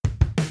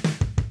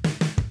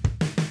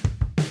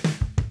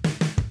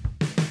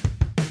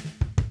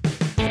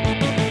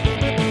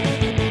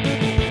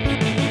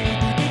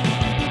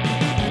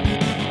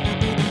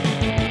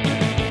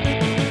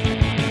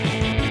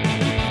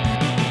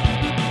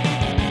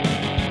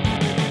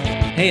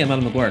Hey, I'm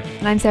Alan McGuire.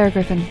 And I'm Sarah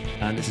Griffin.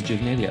 And this is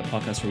Juvenilia, a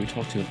podcast where we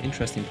talk to an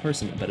interesting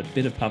person about a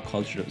bit of pop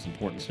culture that was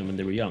important to them when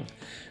they were young.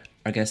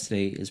 Our guest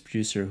today is a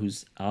producer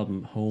whose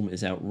album Home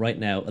is out right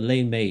now,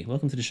 Elaine May.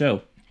 Welcome to the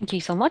show. Thank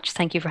you so much.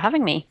 Thank you for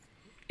having me.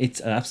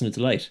 It's an absolute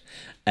delight.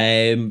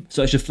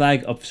 So I should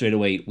flag up straight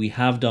away, we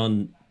have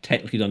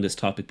technically done this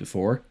topic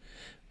before,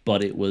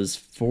 but it was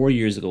 4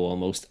 years ago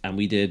almost, and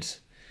we did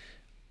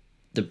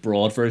the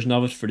broad version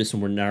of it. For this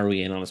one, we're narrowing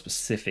in on a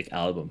specific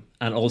album.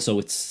 And also,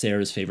 it's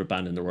Sarah's favourite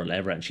band in the world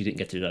ever, and she didn't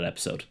get to do that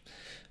episode.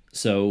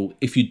 So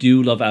if you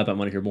do love ABBA and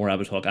want to hear more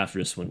ABBA talk after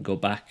this one, go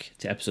back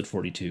to episode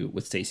 42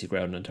 with Stacey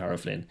Groudon and Tara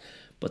Flynn.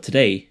 But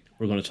today,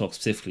 we're going to talk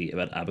specifically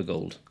about ABBA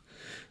Gold.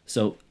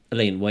 So,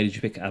 Elaine, why did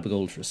you pick ABBA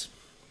Gold for us?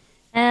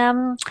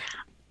 I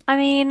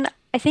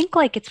think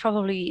it's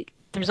probably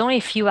there's only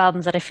a few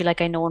albums that I feel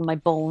like I know in my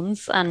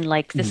bones, and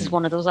this is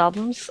one of those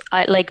albums.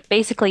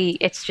 Basically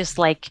it's just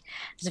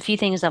there's a few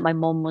things that my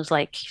mum was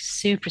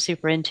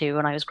super into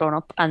when I was growing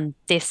up, and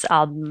this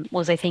album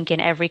was, I think,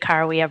 in every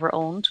car we ever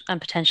owned, and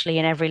potentially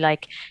in every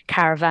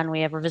caravan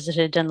we ever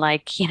visited, and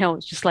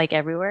it's just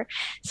everywhere.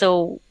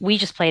 So we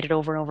just played it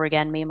over and over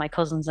again, me and my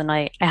cousins, and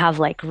I have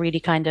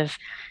really kind of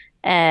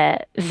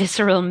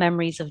visceral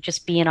memories of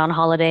just being on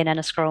holiday in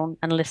Enniscrone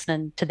and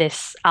listening to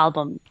this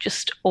album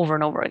just over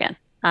and over again.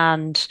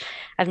 And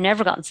I've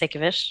never gotten sick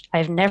of it.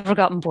 I've never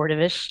gotten bored of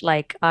it.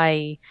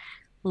 I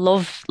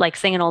love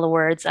singing all the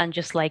words, and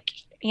just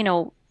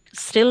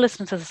still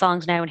listening to the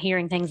songs now and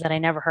hearing things that I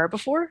never heard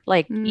before.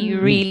 You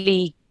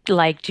really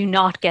do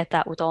not get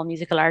that with all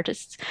musical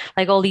artists.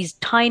 All these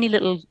tiny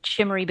little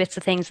shimmery bits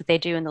of things that they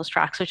do in those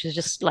tracks, which is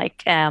just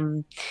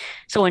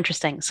so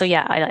interesting. So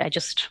yeah, I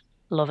just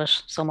love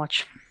it so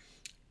much.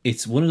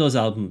 It's one of those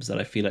albums that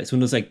I feel it's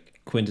one of those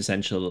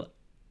quintessential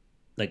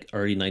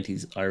early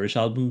 90s Irish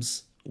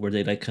albums where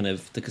they kind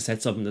of the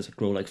cassettes of them that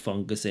grow like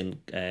fungus in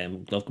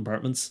glove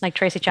compartments, like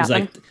Tracy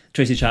Chapman.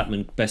 Tracy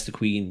Chapman, Best of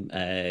Queen,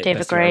 David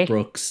Best Gray, of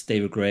Brooks,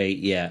 David Gray,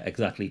 yeah,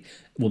 exactly.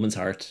 Woman's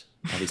Heart,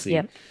 obviously.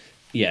 Yep.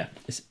 Yeah,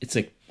 it's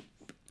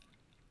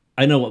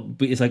I know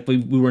it's we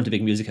weren't a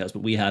big music house,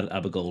 but we had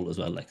ABBA Gold as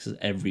well. So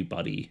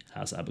everybody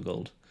has ABBA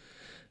Gold.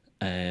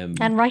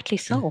 And rightly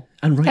so.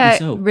 And rightly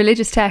so.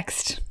 Religious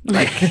text,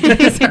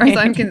 as far as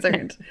I'm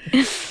concerned.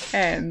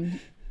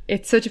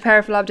 It's such a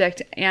powerful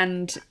object,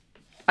 and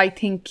I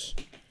think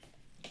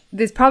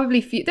there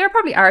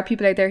probably are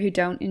people out there who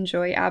don't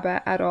enjoy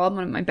ABBA at all.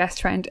 One of my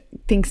best friend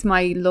thinks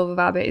my love of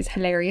ABBA is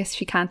hilarious.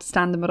 She can't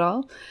stand them at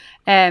all.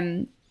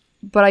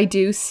 But I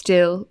do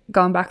still,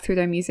 going back through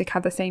their music,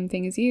 have the same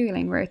thing as you,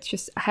 Elaine, where it's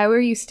just, how are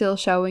you still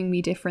showing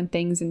me different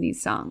things in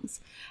these songs?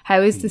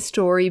 How is the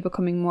story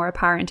becoming more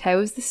apparent? How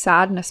is the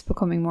sadness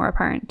becoming more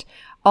apparent?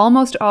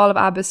 Almost all of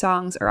ABBA's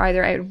songs are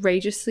either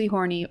outrageously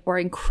horny or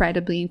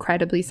incredibly,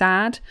 incredibly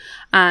sad.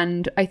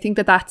 And I think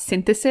that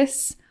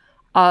synthesis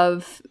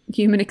of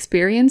human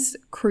experience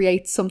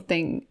creates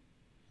something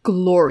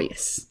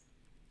glorious,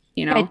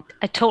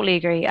 I totally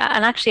agree.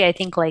 And actually, I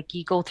think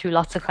you go through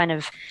lots of kind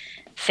of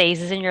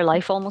phases in your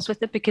life almost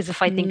with it, because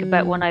if I think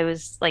about when I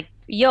was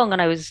young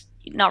and I was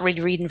not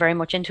really reading very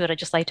much into it, I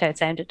just liked how it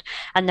sounded.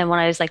 And then when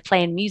I was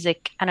playing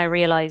music and I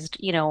realized,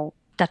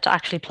 that to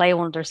actually play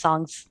one of their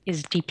songs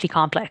is deeply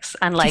complex,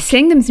 and to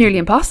sing them is nearly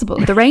impossible.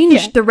 The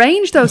range, the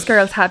range those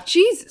girls have,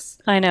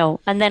 Jesus. I know.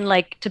 And then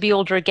to be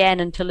older again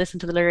and to listen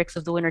to the lyrics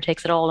of The Winner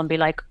Takes It All and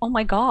be oh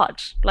my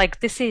God,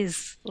 this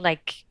is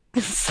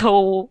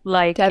so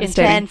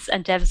intense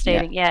and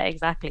devastating. Yeah,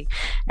 exactly.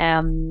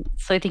 So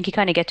I think you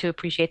kind of get to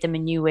appreciate them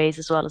in new ways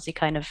as well as you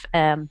kind of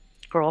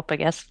grow up, I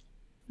guess.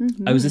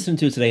 Mm-hmm. I was listening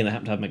to it today, and I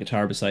happened to have my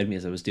guitar beside me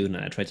as I was doing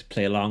it. I tried to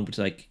play along with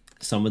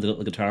some of the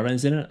little guitar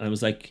lines in it, and I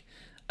was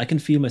I can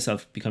feel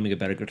myself becoming a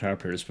better guitar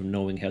player from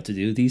knowing how to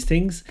do these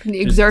things. From the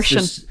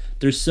exertion.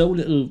 There's so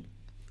little.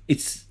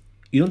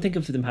 You don't think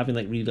of them having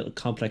really little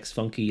complex,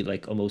 funky,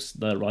 almost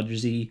the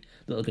Rodgers-y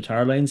little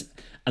guitar lines,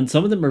 and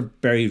some of them are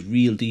buried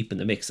real deep in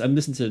the mix. I'm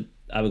listening to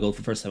ABBA Gold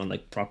for the first time on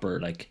proper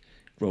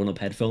grown-up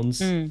headphones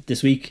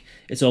this week.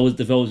 They've always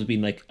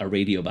been a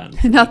radio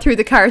band, not through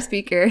the car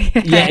speaker.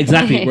 Yeah,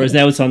 exactly. Whereas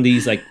now it's on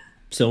these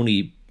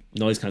Sony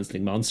noise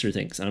cancelling monster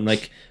things, and I'm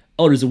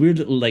oh, there's a weird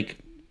little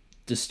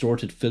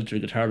distorted filter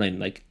guitar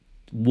line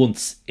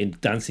once in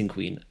Dancing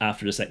Queen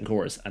after the second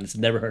chorus, and it's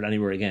never heard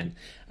anywhere again,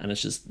 and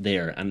it's just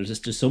there, and there's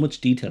just so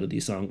much detail in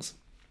these songs,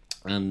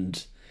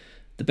 and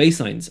the bass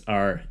lines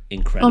are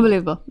incredible,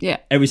 unbelievable. Yeah,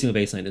 every single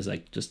bass line is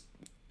just,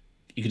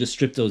 you could just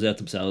strip those out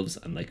themselves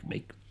and make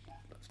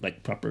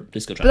proper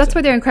disco tracks. But that's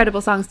why they're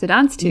incredible songs to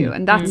dance to,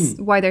 and that's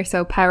why they're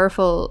so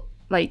powerful.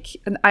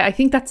 And I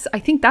think that's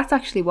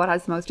actually what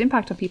has the most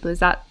impact on people, is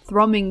that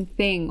thrumming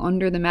thing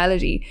under the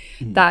melody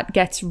that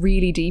gets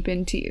really deep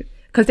into you.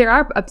 Because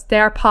they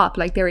are pop,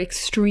 they're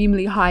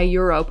extremely high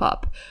Euro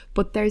pop,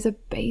 but there's a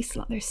bass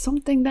line, there's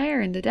something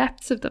there in the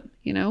depths of them,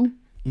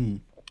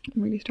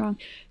 really strong.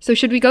 So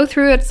should we go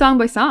through it song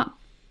by song?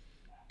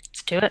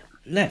 Let's do it.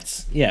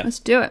 Let's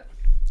do it.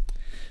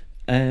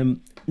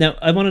 Now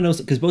I want to know,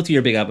 because both of you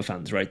are big ABBA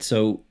fans, right?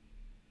 So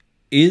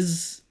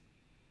is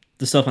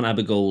the stuff on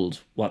ABBA Gold,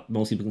 what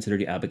most people consider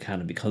the ABBA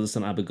canon, because it's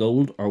on ABBA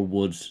Gold, or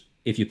would,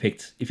 if you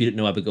didn't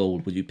know ABBA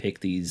Gold, would you pick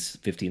these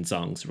 15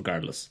 songs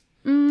regardless?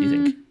 Do you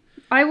think?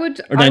 I would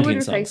Or I 19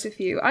 would replace songs. a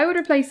few. I would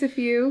replace a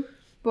few,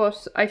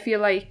 but I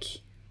feel like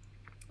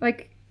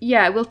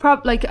yeah, we'll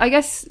probably I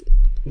guess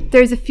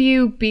there's a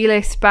few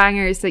B-list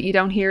bangers that you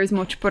don't hear as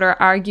much, but are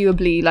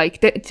arguably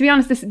to be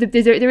honest,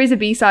 there is a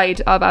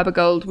B-side of ABBA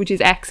Gold which is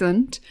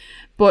excellent,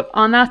 but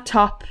on that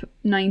top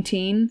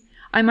 19,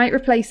 I might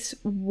replace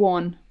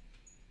one.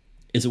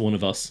 Is it One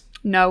of Us?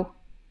 No.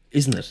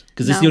 Isn't it?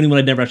 Because it's the only one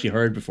I'd never actually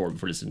heard before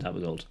listening to ABBA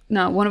Gold.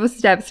 No, One of Us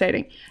is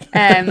devastating.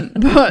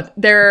 But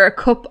there are a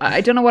couple.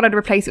 I don't know what I'd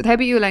replace it with. How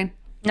about you, Elaine?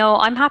 No,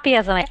 I'm happy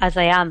as I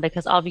am,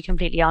 because I'll be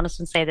completely honest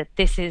and say that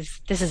this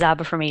is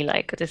ABBA for me.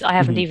 Like this, I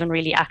haven't even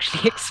really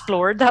actually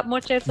explored that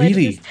much outside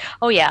Really? of this.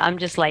 Oh yeah, I'm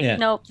just like, Yeah.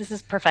 no, this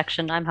is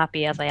perfection. I'm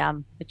happy as I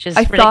am, which is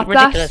I thought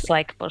that- ridiculous.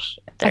 Like, but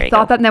there I you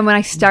thought go. that, and then when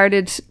I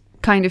started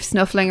kind of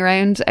snuffling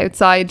around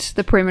outside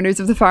the perimeters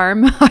of the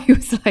farm, I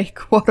was like,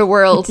 what a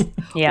world.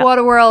 Yeah. What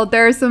a world.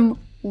 There are some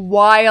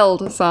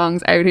wild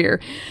songs out here.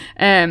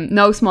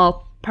 No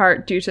small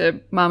part due to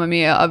Mamma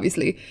Mia,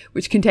 obviously,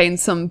 which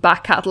contains some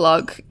back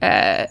catalogue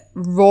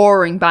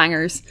roaring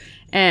bangers.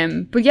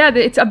 But yeah,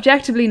 it's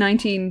objectively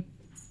 19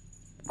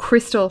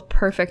 crystal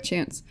perfect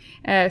tunes.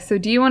 So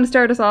do you want to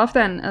start us off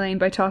then, Elaine,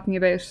 by talking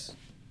about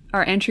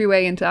our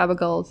entryway into ABBA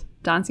Gold,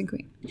 Dancing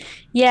Queen?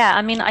 Yeah,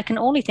 I mean, I can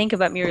only think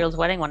about Muriel's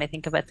Wedding when I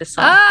think about this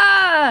song.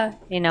 Ah!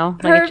 You know,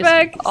 like it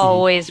Perfect. just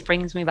always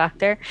brings me back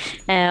there.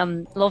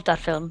 Love that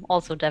film,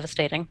 also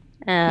devastating.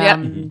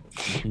 Yeah.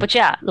 But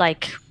yeah,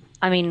 like,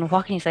 I mean,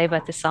 what can you say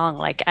about this song?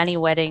 Like any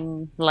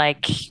wedding,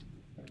 like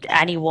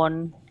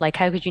anyone, like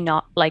how could you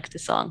not like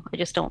this song? I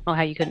just don't know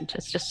how you couldn't.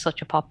 It's just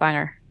such a pop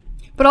banger.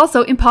 But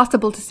also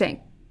impossible to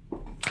sing.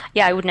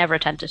 Yeah, I would never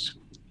attempt it.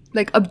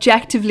 Like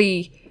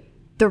objectively,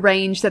 the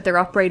range that they're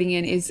operating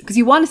in is, because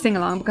you want to sing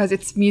along because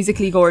it's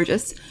musically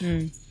gorgeous,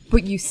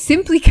 but you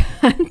simply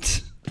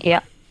can't. Yeah.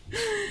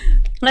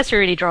 Unless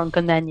you're really drunk,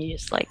 and then you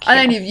just like. And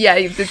then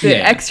you've the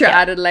extra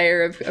added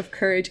layer of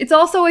courage. It's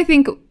also, I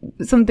think,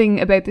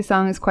 something about the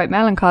song is quite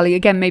melancholy.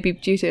 Again, maybe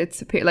due to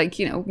its like,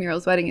 you know,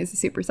 Muriel's Wedding is a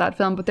super sad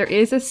film, but there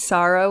is a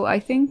sorrow,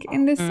 I think,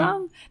 in this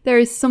song. There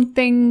is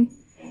something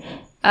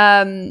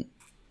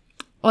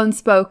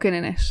unspoken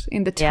in it,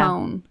 in the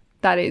tone,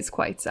 that is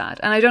quite sad.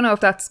 And I don't know if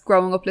that's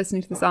growing up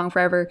listening to the song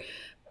forever,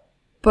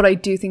 but I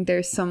do think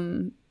there's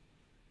some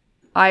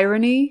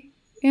irony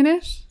in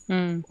it,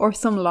 or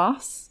some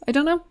loss. I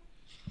don't know.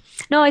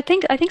 No, I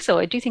think so.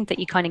 I do think that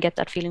you kind of get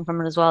that feeling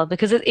from it as well,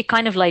 because it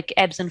kind of like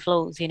ebbs and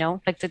flows, you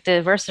know, like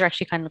the verses are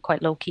actually kind of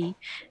quite low key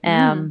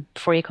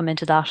before you come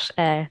into that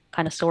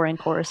kind of soaring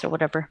chorus or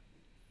whatever.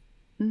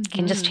 I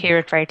can just hear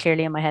it very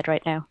clearly in my head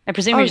right now. I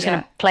presume you're just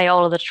going to play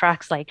all of the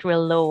tracks like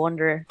real low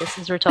under this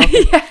as we're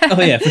talking.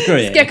 Oh yeah, for sure.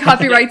 Yeah. Get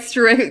copyright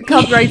struck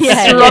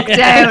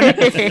down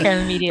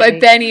Immediately. by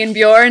Benny and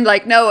Bjorn.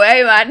 Like, no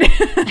way, man.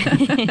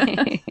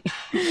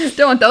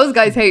 Don't want those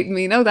guys hating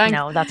me. No thanks.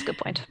 No, that's a good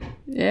point.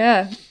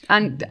 Yeah.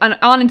 And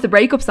on into the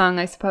breakup song,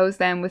 I suppose,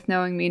 then, with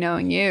Knowing Me,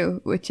 Knowing You,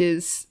 which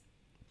is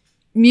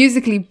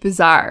musically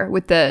bizarre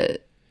with the,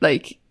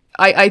 like,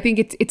 I think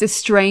it's a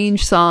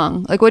strange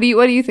song. Like, what do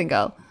you think,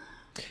 Al?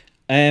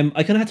 I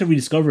kind of had to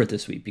rediscover it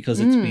this week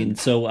because it's been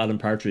so Alan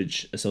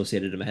Partridge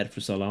associated in my head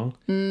for so long,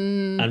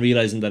 and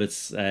realizing that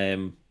it's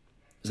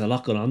there's a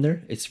lot going on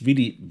there. It's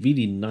really,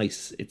 really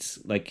nice.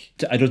 It's like,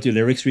 I don't do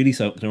lyrics really,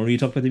 so I don't really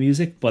talk about the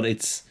music, but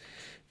it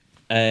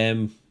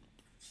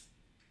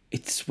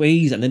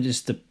sways, and then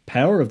just the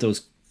power of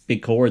those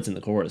big chords in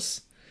the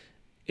chorus.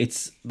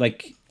 It's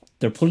like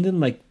they're pulling in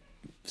like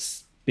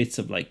bits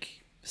of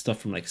like stuff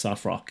from like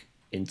soft rock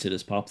into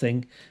this pop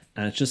thing,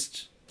 and it's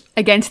just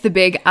Against the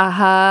big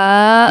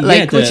aha,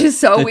 which is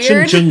so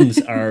weird. The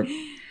chun-chuns are big.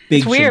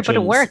 It's weird, but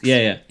it works.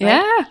 Yeah.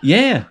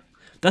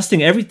 That's the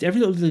thing. Every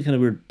little kind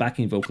of weird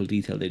backing vocal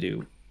detail they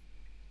do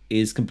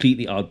is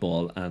completely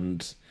oddball.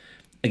 And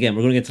again,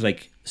 we're going to get to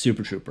like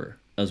Super Trooper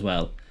as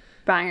well.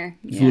 Banger.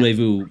 Yeah.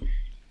 Voulez-vous.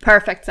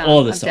 Perfect song.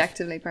 All this stuff.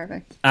 Objectively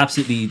perfect.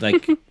 Absolutely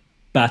like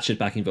batshit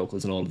backing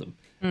vocals in all of them.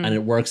 And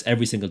it works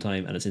every single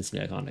time, and it's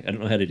instantly iconic. I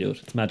don't know how to do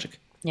it. It's magic.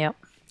 Yeah.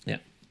 Yeah.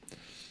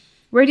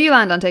 Where do you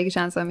land on Take a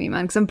Chance on Me,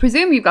 man? Because I'm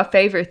presuming you've got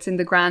favourites in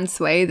the grand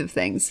swathe of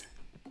things,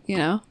 you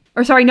know?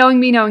 Or sorry, Knowing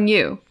Me, Knowing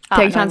You.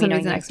 Take a Chance on Me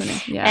is the next one.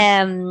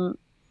 Yeah.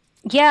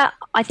 Yeah,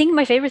 I think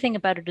my favorite thing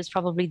about it is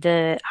probably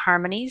the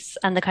harmonies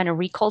and the kind of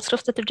recall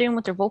stuff that they're doing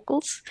with their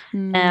vocals.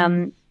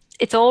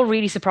 It's all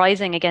really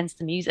surprising against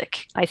the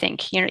music, I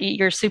think.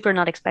 You're super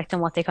not expecting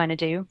what they kind of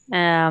do.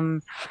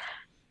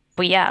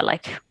 But yeah,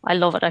 like, I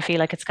love it. I feel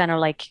like it's kind of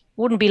like,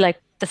 wouldn't be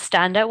like the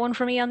standout one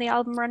for me on the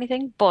album or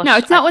anything. But no,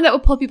 it's not one that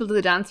would pull people to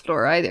the dance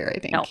floor either, I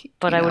think. No,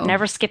 but I would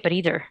never skip it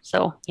either.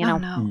 So, you know.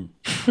 No.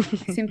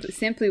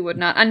 simply would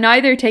not. And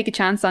neither Take a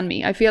Chance on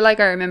Me. I feel like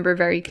I remember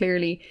very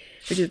clearly,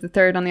 which is the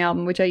third on the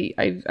album, which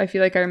I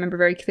feel like I remember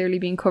very clearly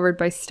being covered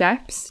by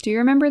Steps. Do you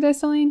remember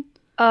this, Eileen?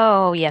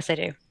 Oh, yes, I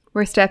do.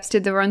 Where Steps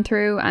did the run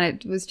through, and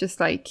it was just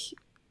like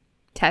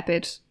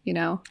tepid, you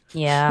know.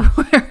 Yeah.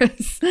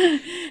 Whereas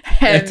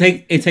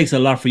It takes a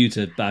lot for you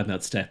to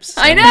badmouth Steps.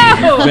 I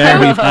know.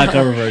 Very bad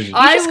cover version.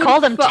 I just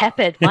call them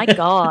tepid. My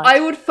God. I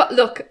would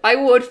I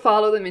would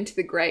follow them into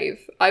the grave.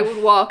 I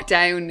would walk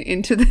down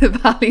into the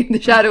valley in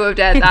the shadow of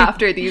death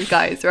after these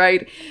guys,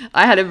 right?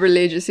 I had a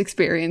religious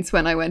experience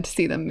when I went to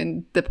see them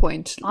in The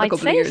Point a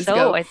couple of years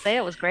ago. I'd say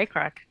it was great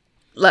crack.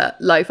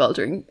 Life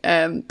altering.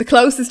 The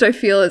closest I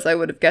feel is I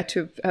would have get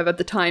to have at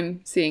the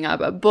time seeing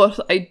ABBA, but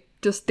I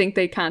just think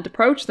they can't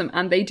approach them,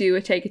 and they do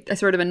a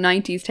sort of a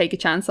 90s Take a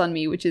Chance on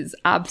Me, which is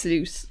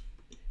absolute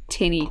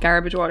tinny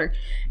garbage water.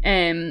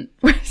 Tell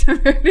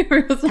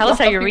us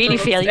how you really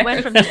feel. You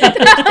went from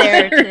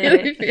there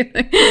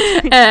to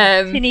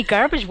tinny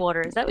garbage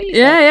water. Is that what you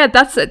said? Yeah,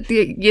 that's it.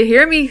 You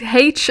hear me,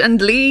 H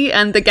and Lee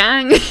and the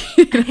gang.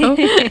 You know?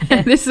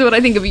 This is what I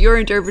think of your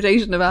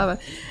interpretation of ABBA.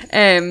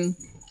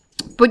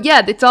 But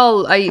yeah, it's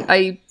all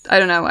I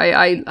don't know.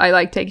 I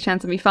like Take a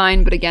Chance on Me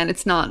fine, but again,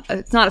 it's not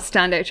a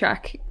standout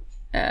track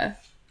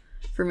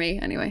for me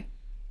anyway.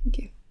 Thank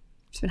you.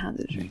 Just been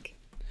handed a drink.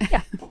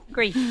 Yeah,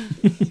 agree.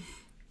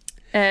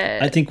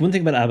 I think one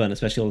thing about ABBA, and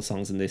especially all the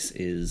songs in this,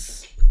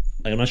 is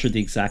I'm not sure the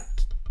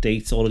exact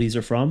dates all of these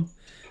are from,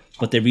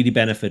 but they really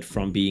benefit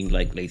from being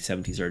like late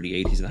 70s,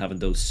 early 80s, and having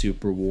those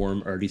super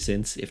warm early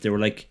synths. If they were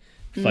like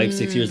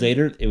 5-6 years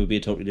later, it would be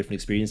a totally different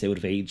experience. They would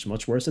have aged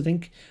much worse, I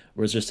think.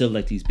 Whereas there's still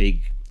like these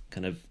big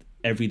kind of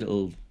every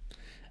little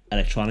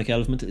electronic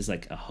element is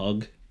like a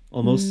hug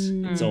almost.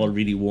 It's all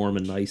really warm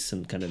and nice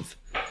and kind of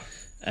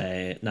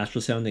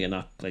natural sounding, and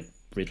not like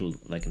brittle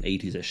like an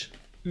 80s-ish.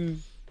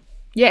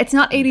 Yeah, it's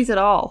not 80s at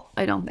all,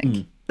 I don't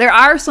think. There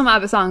are some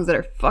ABBA songs that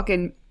are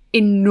fucking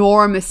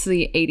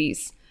enormously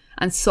 80s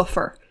and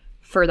suffer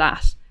for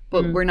that.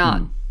 But we're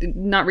not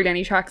really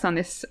any tracks on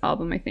this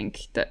album, I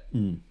think, that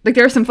like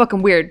there are some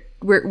fucking weird.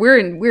 We're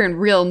in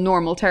real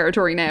normal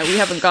territory now. We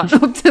haven't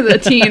gotten up to the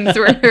teens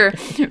where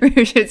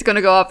shit's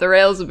gonna go off the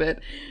rails a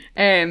bit.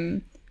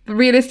 But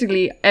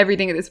realistically,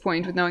 everything at this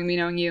point with Knowing Me,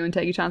 Knowing You and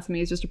Take a Chance on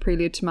Me is just a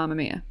prelude to Mamma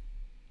Mia.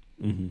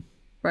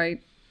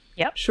 Right?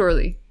 Yep.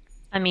 Surely.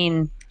 I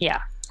mean, yeah.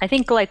 I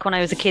think like when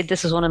I was a kid,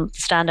 this was one of the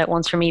standout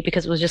ones for me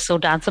because it was just so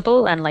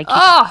danceable and like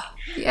a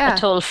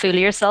total fool of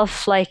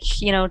yourself,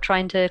 like, you know,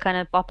 trying to kind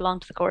of bop along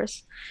to the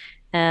chorus.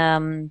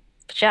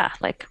 But yeah,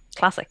 like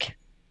classic.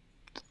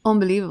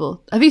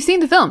 Unbelievable. Have you seen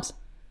the films?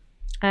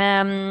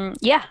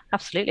 Yeah,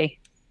 absolutely.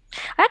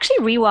 I actually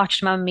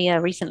rewatched Mamma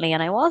Mia recently,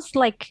 and I was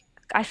like,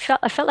 I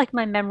felt like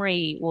my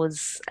memory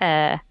was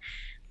because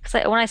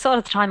when I saw it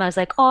at the time, I was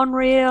like,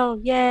 unreal,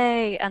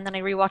 yay! And then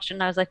I rewatched it,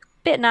 and I was like,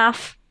 bit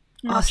naff.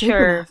 Not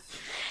sure.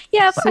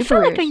 Yeah, but I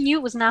felt like I knew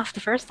it was naff the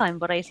first time,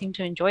 but I seem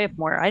to enjoy it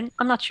more. I'm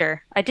not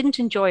sure. I didn't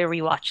enjoy a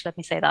rewatch, let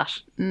me say that.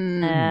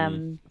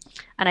 And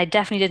I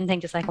definitely didn't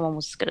think the second one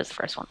was as good as the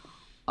first one.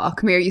 Oh,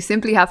 come here. You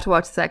simply have to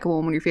watch the second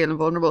one when you're feeling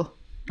vulnerable.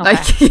 Okay.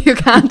 Like you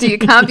can't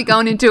be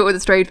going into it with a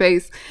straight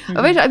face.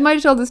 I might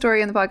have told the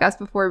story on the podcast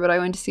before, but I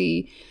went to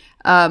see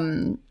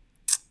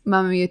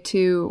Mamma Mia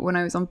 2 when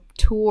I was on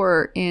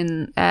tour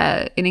in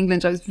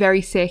England. I was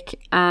very sick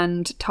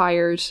and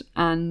tired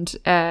and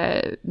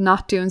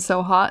not doing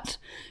so hot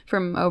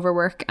from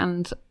overwork,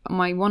 and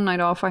my one night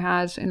off I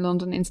had in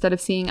London, instead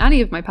of seeing any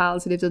of my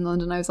pals who lived in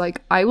London, I was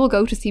like, I will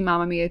go to see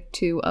Mamma Mia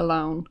 2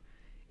 alone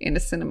in a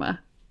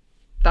cinema.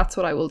 That's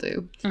what I will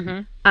do.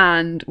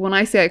 And when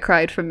I say I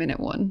cried from minute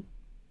one,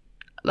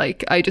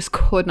 like I just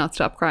could not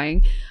stop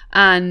crying.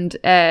 And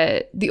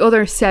the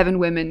other 7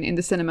 women in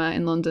the cinema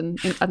in London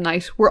at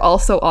night were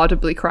also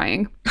audibly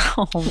crying,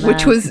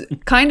 which was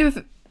kind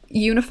of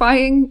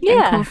unifying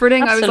and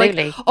comforting.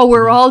 Absolutely. I was like, oh,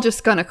 we're all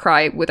just gonna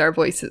cry with our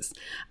voices.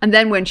 And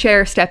then when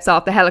Cher steps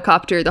off the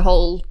helicopter, the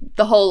whole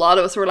lot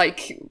of us were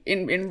like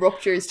in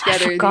ruptures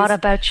together. I forgot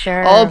about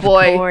Cher. Oh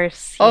boy. Of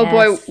course, oh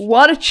boy,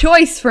 what a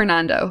choice,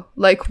 Fernando.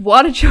 Like,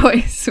 what a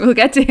choice. We'll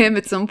get to him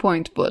at some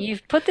point, but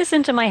you've put this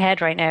into my head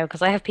right now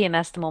because I have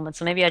PMS at the moment,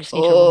 so maybe I just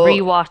need to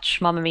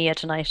rewatch Mamma Mia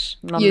tonight.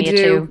 Mamma Mia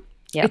 2.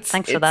 Yeah,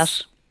 thanks for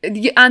that.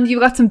 And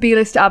you've got some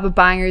B-list ABBA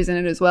bangers in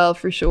it as well,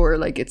 for sure.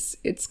 Like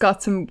it's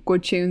got some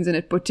good tunes in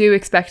it, but do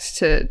expect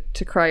to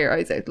cry your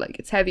eyes out. Like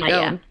it's heavy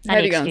going,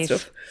 heavy going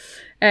stuff.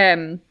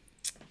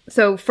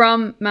 So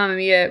from Mamma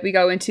Mia, we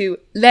go into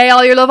Lay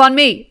All Your Love on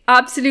Me.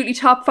 Absolutely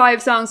top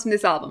 5 songs from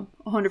this album,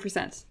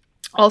 100%.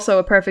 Also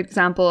a perfect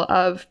example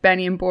of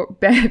Benny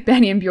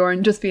and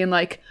Bjorn just being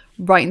like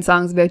writing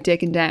songs about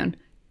dicking down.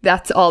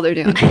 That's all they're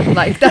doing.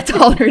 Like, that's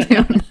all they're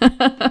doing.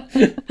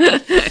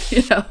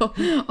 You know,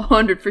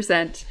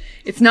 100%.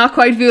 It's not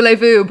quite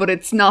voulez-vous, but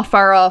it's not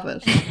far off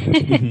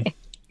it.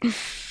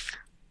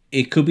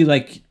 It could be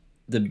like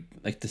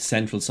the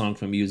central song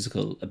from a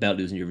musical about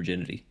losing your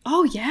virginity.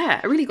 Oh yeah,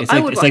 really good.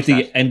 It's like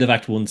the end of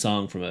Act 1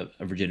 song from a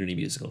virginity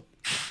musical.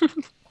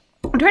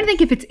 I'm trying to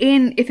think if it's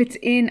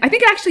in. I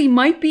think it actually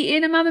might be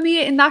in a Mamma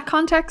Mia in that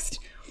context.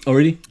 Oh,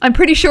 really? I'm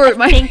pretty sure it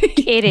might be. I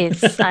think it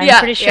is. I'm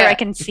pretty sure I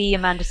can see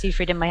Amanda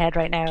Seyfried in my head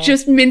right now.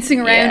 Just mincing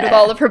around with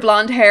all of her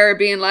blonde hair,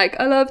 being like,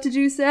 I love to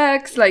do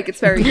sex. Like, it's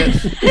very good.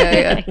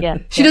 Yeah.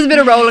 She does a bit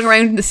of rolling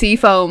around in the sea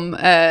foam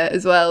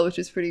as well, which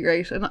is pretty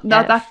great. And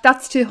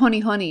that's to Honey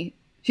Honey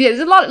Yeah, there's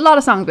a lot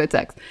of songs about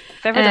sex.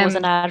 If ever there was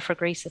an ad for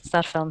Grease, it's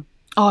that film.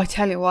 Oh, I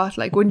tell you what,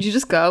 like, wouldn't you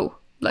just go?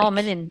 Like, a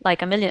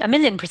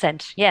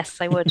million%.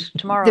 Yes, I would.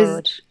 Tomorrow I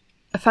would.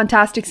 A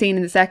fantastic scene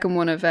in the second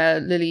one of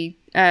Lily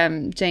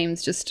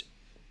James just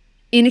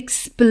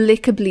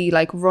inexplicably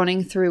like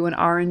running through an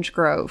orange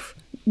grove.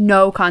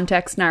 No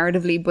context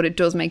narratively, but it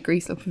does make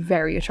Grease look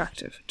very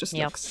attractive. Just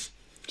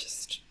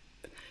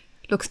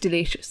looks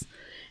delicious.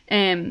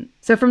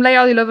 So from Lay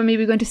All You Love on Me,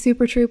 we're going to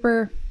Super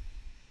Trooper.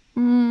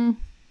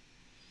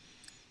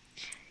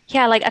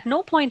 Yeah, like at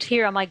no point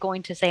here am I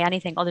going to say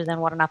anything other than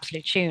what an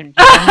absolute tune.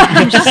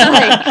 I'm just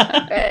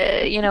like,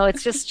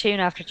 it's just tune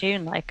after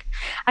tune. Like,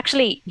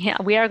 actually, yeah,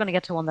 we are going to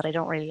get to one that I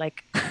don't really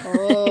like.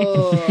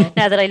 Oh.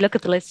 Now that I look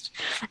at the list,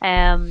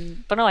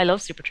 but no, I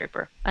love Super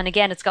Trooper, and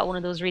again, it's got one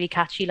of those really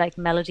catchy like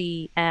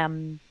melody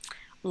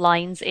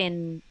lines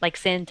in like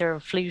synth or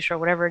flute or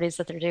whatever it is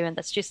that they're doing.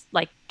 That's just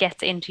like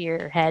gets into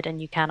your head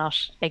and you cannot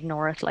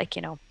ignore it. Like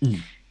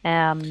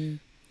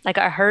like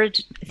I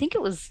think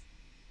it was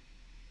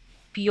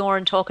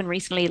Bjorn talking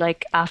recently,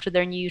 like after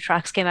their new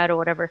tracks came out or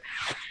whatever,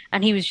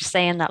 and he was just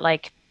saying that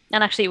like,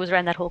 and actually it was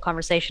around that whole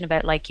conversation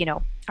about like,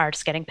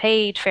 artists getting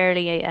paid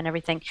fairly and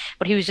everything,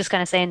 but he was just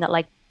kind of saying that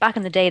like back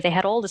in the day they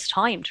had all this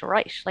time to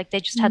write, like they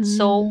just had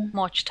so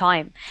much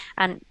time,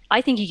 and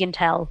I think you can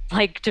tell,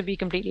 like, to be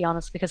completely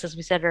honest, because as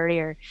we said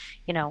earlier,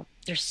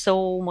 there's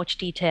so much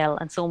detail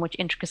and so much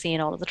intricacy in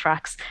all of the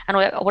tracks. And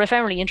what I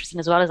found really interesting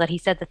as well is that he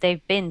said that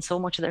they've been so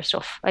much of their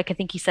stuff, like I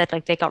think he said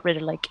like they got rid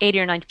of like 80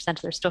 or 90%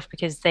 of their stuff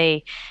because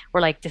they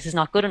were like, this is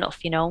not good enough,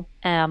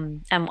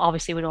 and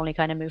obviously would only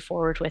kind of move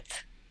forward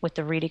with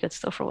the really good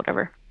stuff or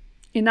whatever.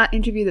 In that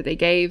interview that they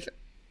gave,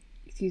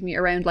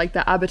 around like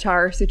the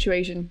Avatar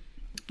situation,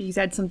 he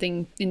said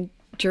something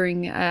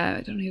during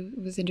I don't know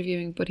who was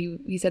interviewing, but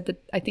he said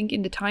that I think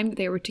in the time that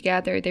they were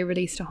together they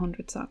released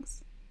 100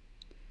 songs,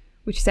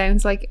 which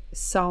sounds like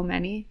so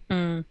many,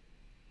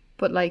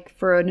 but like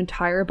for an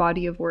entire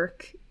body of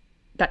work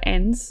that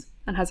ends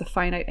and has a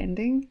finite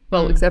ending,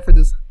 well, except for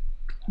this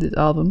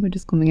album which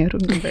is coming out,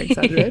 I'm very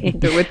excited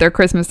about with their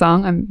Christmas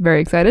song. I'm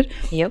very excited.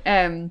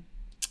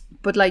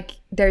 But like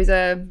there's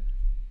a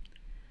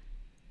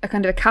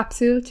kind of a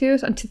capsule to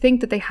it, and to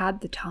think that they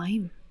had the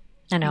time.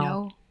 I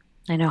know.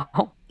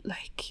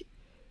 Like,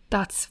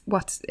 that's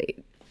what's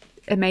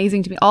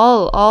amazing to me.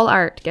 All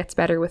art gets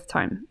better with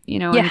time,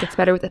 and gets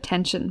better with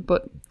attention.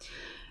 But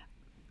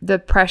the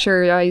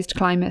pressurized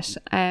climate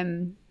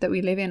that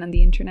we live in, and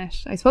the internet,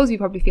 I suppose you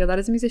probably feel that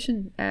as a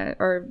musician,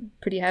 or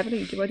pretty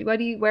heavily.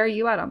 Where are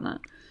you at on that?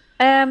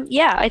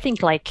 Yeah, I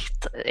think like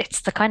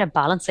it's the kind of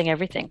balancing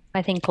everything.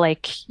 I think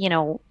like,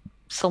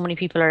 so many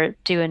people are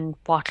doing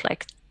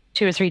like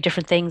 2 or 3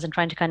 different things and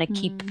trying to kind of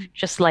keep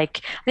just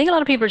like, I think a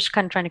lot of people are just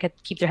kind of trying to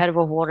keep their head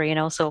above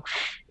water, so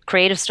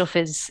creative stuff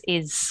is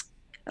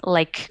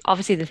like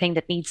obviously the thing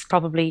that needs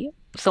probably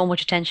so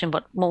much attention,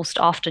 but most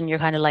often you're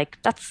kind of like,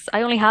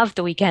 I only have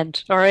the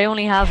weekend, or I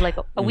only have like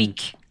a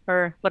week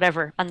or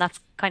whatever, and that's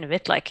kind of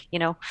it, like,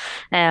 the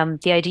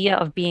idea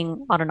of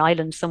being on an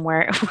island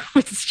somewhere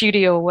with a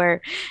studio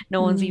where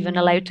no one's even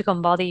allowed to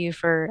come bother you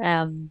for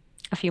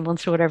a few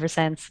months or whatever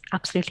sounds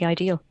absolutely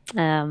ideal.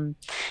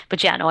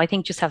 But yeah, no, I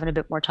think just having a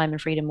bit more time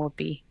and freedom would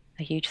be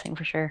a huge thing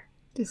for sure.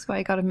 This is why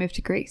you got to move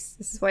to Greece.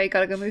 This is why you got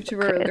to go move to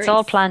rural Greece. It's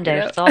all planned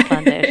out. It's all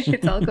planned out.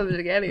 It's all coming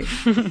together.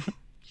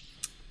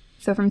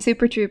 So from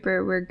Super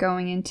Trooper, we're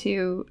going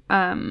into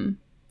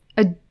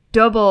a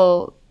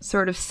double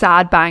sort of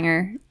sad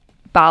banger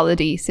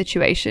ballady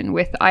situation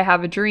with I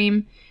Have a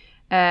Dream,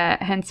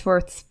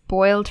 henceforth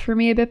spoiled for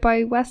me a bit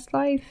by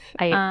Westlife.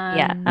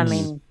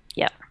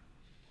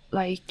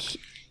 Like,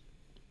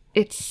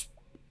 it's,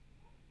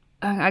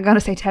 I'm gonna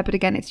say tepid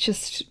again, it's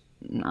just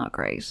not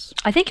great.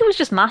 I think it was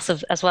just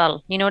massive as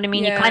well, you know what I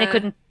mean? You kind of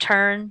couldn't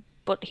turn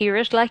but hear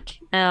it, like,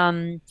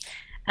 and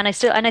I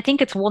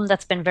think it's one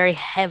that's been very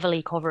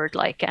heavily covered,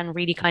 like, and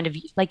really kind of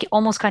like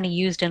almost kind of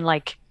used in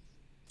like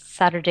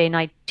Saturday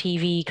night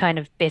TV kind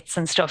of bits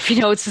and stuff,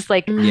 it's just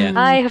like,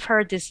 I have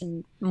heard this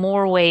in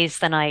more ways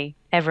than I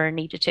ever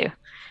needed to.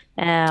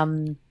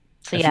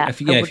 So if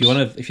you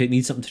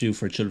need something to do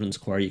for a children's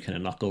choir, you kind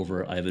of knock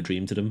over I Have a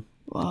Dream to them.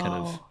 Kind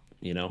of,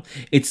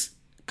 it's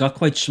got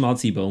quite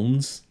schmaltzy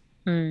bones.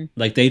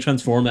 Like, they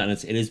transform it, and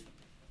it is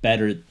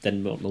better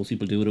than most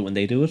people do it when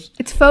they do it.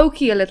 It's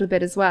folky a little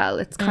bit as well.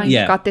 It's kind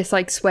of got this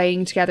like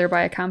swaying together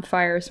by a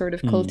campfire sort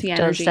of culty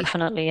energy. Does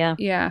definitely,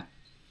 yeah.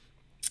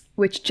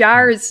 Which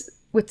jars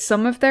with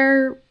some of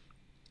their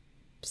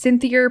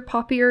synthier,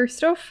 poppier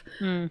stuff,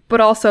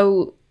 but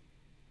also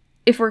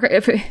if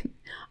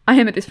I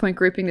am at this point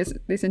grouping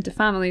this into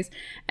families.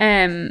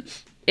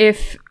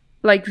 If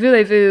like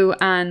Voulez-Vous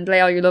and Lay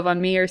All Your Love on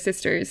Me are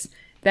sisters,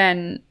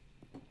 then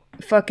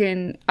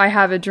fucking I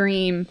Have a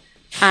Dream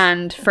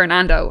and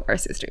Fernando are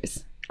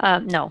sisters.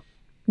 No.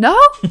 No?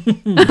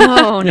 No.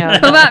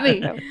 Come at me.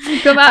 No.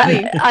 Come at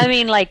me. I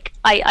mean, like,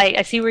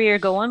 I see where you're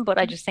going, but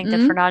I just think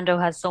that Fernando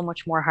has so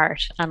much more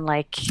heart, and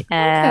like,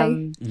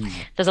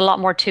 there's a lot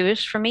more to it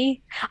for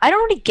me. I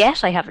don't really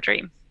get I Have a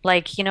Dream.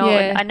 Like,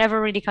 I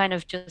never really kind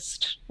of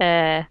just,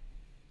 I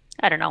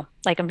I don't know.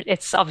 Like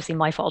it's obviously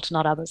my fault,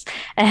 not ABBA's.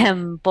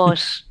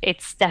 But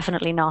it's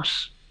definitely not.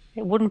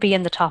 It wouldn't be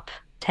in the top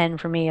 10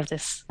 for me of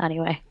this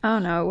anyway. Oh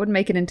no, it wouldn't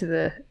make it into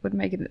the. Wouldn't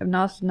make it.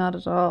 Not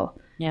at all.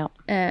 Yeah.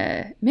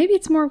 Maybe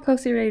it's more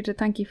closely related to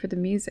 "Thank You for the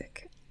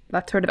Music."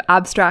 That sort of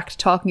abstract,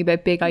 talking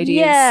about big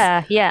ideas.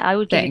 Yeah. I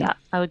would give you thing. that.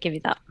 I would give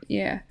you that.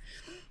 Yeah.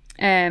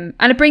 And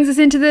it brings us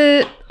into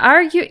the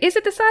is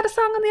it the saddest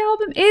song on the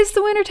album? Is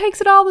 "The Winner Takes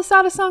It All" the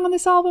saddest song on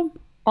this album?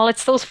 Well,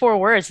 it's those 4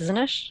 words, isn't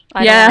it?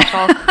 Yeah. Don't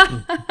want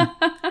to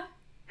talk.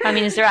 I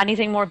mean, is there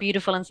anything more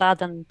beautiful and sad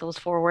than those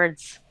 4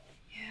 words?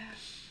 Yeah.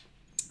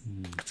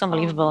 It's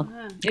unbelievable. You're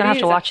going to have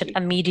to watch it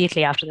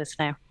immediately after this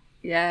now.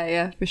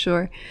 Yeah, for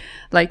sure.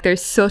 Like,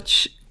 there's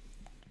such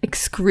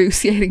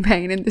excruciating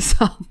pain in this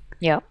song.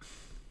 Yeah.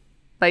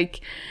 Like,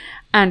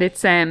 and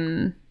it's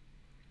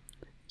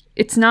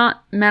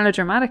not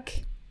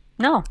melodramatic.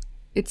 No,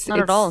 It's not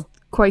at all.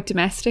 Quite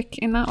domestic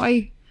in that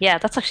way. Yeah,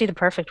 that's actually the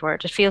perfect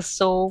word. It feels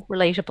so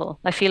relatable.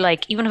 I feel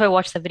like even if I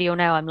watch the video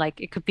now, I'm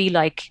like, it could be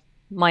like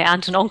my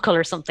aunt and uncle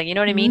or something. You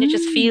know what I mean? It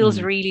just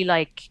feels really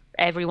like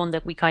everyone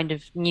that we kind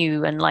of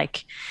knew, and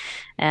like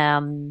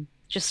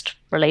just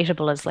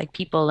relatable as like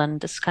people,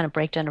 and this kind of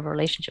breakdown of a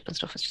relationship and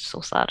stuff is just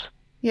so sad.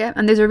 Yeah,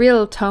 and there's a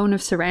real tone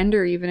of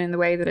surrender even in the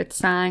way that it's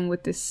sang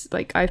with this,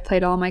 like, I've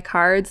played all my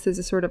cards. There's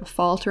a sort of a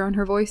falter on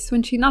her voice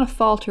when not a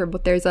falter,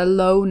 but there's a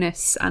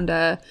lowness and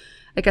a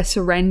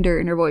surrender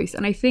in her voice.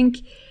 And I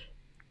think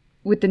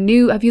with the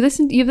new, you've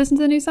listened to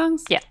the new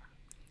songs? Yeah.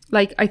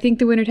 Like, I think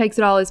 "The Winner Takes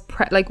It All" is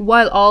like,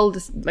 while all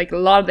this, like, a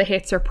lot of the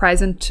hits are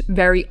present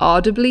very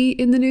audibly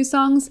in the new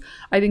songs,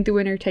 I think "The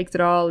Winner Takes It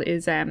All"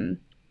 is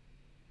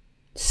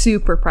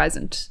super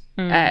present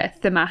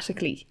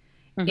thematically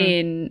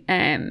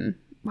in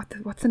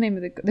what's the name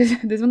of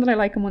there's one that I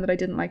like and one that I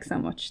didn't like so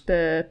much.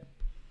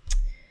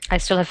 I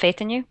Still Have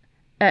Faith in You.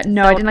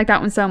 No, I didn't like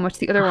that one so much.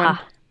 The other one,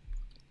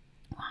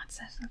 what's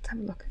it? Let's have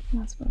a look.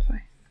 Come on,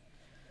 Spotify.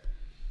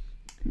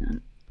 Hang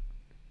on.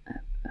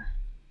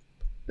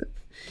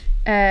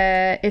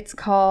 It's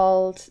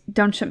called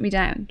 "Don't Shut Me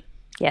Down."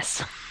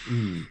 Yes.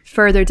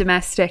 Further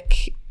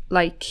domestic,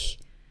 like,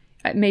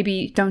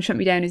 maybe "Don't Shut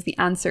Me Down" is the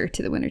answer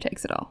to "The Winner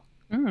Takes It All."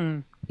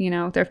 You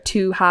know, they're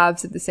 2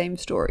 halves of the same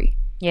story.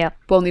 Yeah.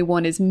 But only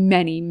one is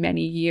many,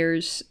 many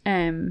years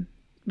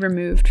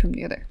removed from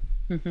the other.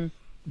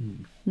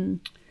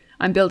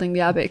 I'm building the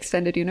ABBA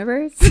extended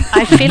universe.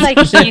 I feel like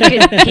you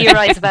could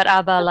theorize about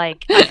ABBA.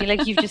 Like, I feel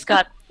like you've just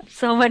got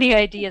so many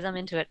ideas. I'm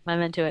into it.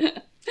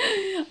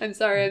 I'm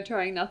sorry, I'm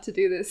trying not to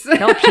do this.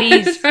 No,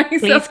 please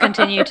so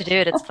continue to do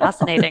it. It's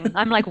fascinating.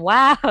 I'm like,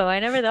 wow, I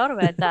never thought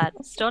about that.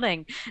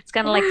 Stunning. It's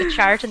kind of like the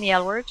chart in the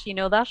L Word, you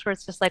know that, where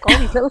it's just like all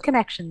these little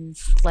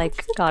connections.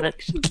 Like, got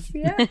it.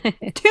 Yeah.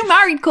 2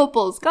 married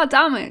couples. God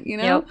damn it, you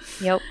know?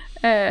 Yep.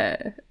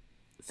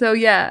 So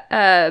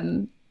yeah,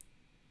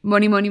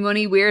 Money, Money,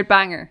 Money, weird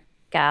banger.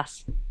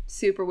 Gas.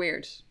 Super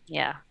weird.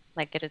 Yeah.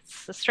 Like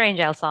it's a strange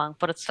L song,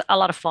 but it's a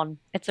lot of fun.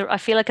 I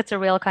feel like it's a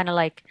real kind of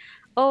like,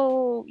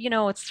 oh, you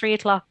know, it's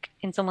 3:00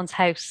 in someone's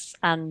house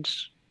and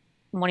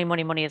Money,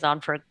 Money, Money is on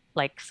for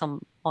like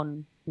some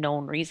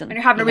unknown reason. And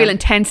you're having a real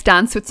intense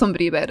dance with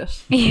somebody about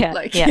it. Yeah.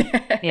 Like, yeah.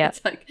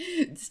 It's like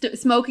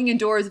smoking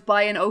indoors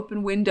by an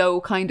open window,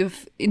 kind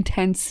of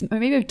intense. Or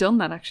maybe I've done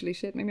that actually.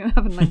 Shit, maybe I'm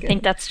having like I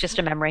think that's just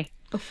a memory.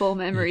 A full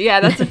memory. Yeah,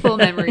 that's a full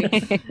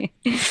memory.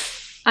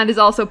 And is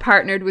also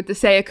partnered with the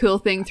 "Say a Cool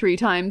Thing" 3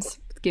 times.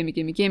 Gimme,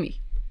 gimme, gimme.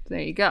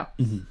 There you go.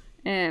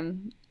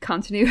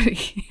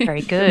 Continuity.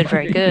 Very good,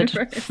 very good.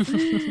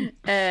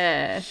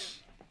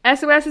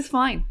 SOS is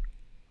fine.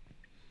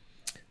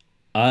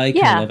 I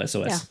kind of love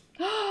SOS.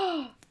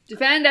 Yeah.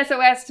 Defend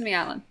SOS to me,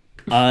 Alan.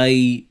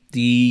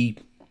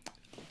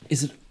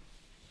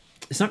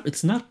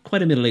 It's not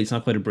quite a middle eight, it's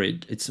not quite a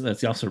bridge. It's the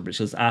opposite of a bridge.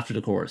 It's after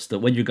the chorus, the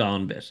 "When You're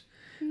Gone" bit.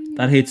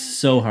 That hits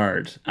so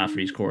hard after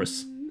each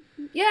chorus.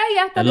 Yeah,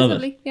 I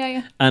love it.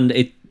 Yeah. And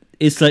it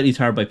is slightly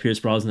tarred by Pierce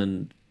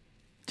Brosnan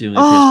doing a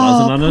Pierce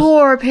Brosnan on it.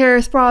 Poor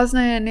Pierce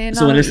Brosnan.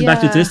 So when I listened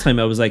back to it this time,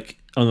 I was like,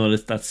 oh no,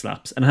 that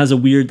slaps. And it has a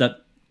weird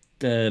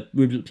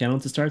weird piano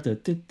to start. Totally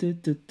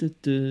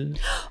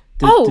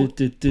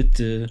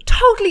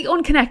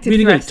unconnected.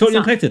 Really good. Totally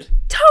unconnected.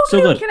 Totally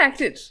so good.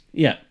 unconnected.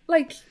 Yeah.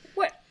 Like,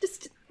 what?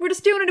 We're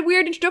just doing a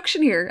weird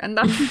introduction here, and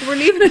we're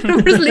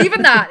just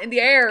leaving that in the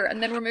air,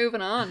 and then we're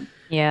moving on.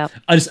 Yeah.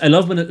 I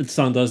love when the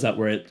song does that,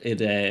 where it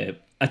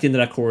at the end of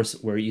that chorus,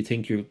 where you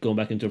think you're going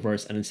back into a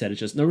verse, and instead it's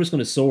just, no, we're just going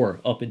to soar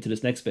up into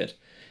this next bit,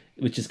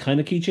 which is kind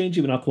of key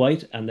changey, but not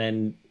quite. And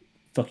then,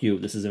 fuck you,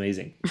 this is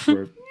amazing.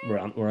 We're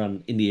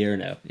on in the air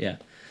now. Yeah.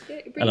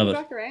 You bring me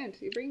back around.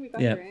 You bring me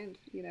back around.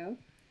 You know.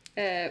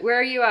 Where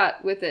are you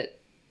at with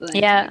it? Like,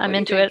 yeah, I'm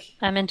into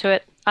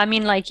it. I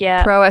mean, like,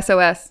 yeah. Pro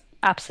SOS.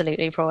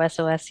 Absolutely pro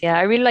SOS. Yeah,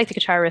 I really like the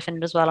guitar riff in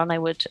it as well, and I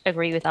would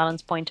agree with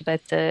Alan's point about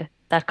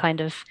that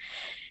kind of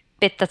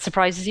bit that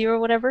surprises you or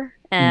whatever.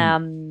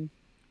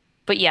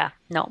 But yeah,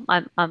 no,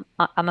 I'm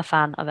a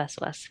fan of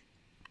SOS.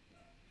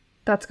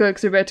 That's good,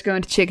 because we're about to go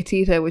into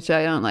Chiquitita, which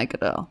I don't like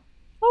at all.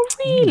 Oh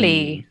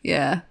really?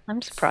 Yeah,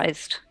 I'm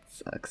surprised.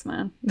 sucks,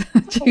 man.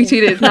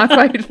 Chiquitita is not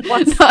quite.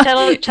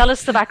 Tell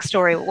us the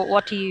backstory.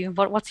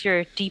 What's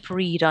your deep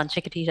read on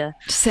Chiquitita?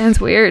 Just sounds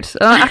weird.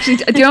 Actually,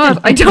 do you know what?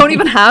 I don't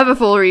even have a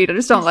full read. I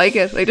just don't like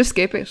it. I just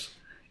skip it.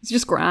 It's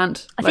just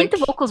grand. I think the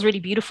vocal's really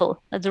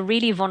beautiful. It's a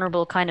really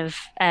vulnerable kind of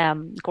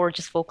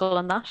gorgeous vocal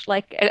on that.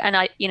 Like, and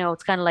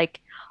it's kind of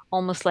like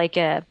almost like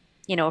a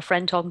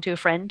friend talking to a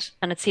friend,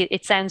 and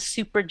it sounds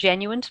super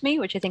genuine to me,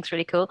 which I think is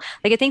really cool.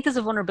 Like, I think there's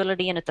a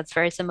vulnerability in it that's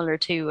very similar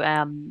to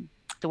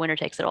The Winner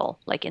Takes It All,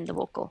 like in the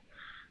vocal,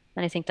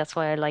 and I think that's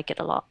why I like it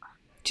a lot.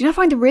 Do you not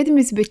find the rhythm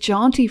is a bit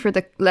jaunty for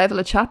the level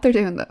of chat they're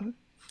doing, though?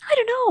 I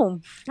don't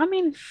know. I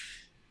mean,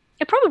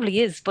 it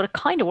probably is, but it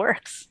kind of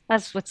works,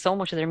 as with so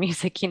much of their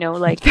music,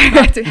 like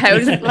how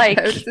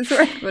does this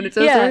work when it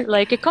does work?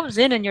 Like it comes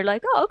in and you're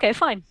like, oh, okay,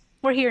 fine,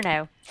 we're here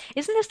now.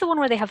 Isn't this the one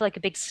where they have like a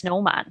big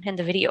snowman in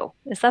the video?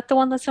 Is that the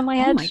one that's in my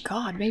head? Oh my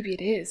god, maybe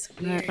it is.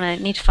 Weird. I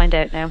need to find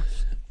out now.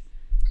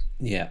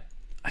 Yeah,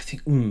 I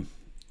think.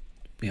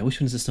 Yeah,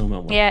 which one's the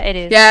snowman one? Yeah, it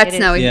is. Yeah, it's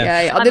snowy.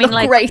 Yeah. Oh, they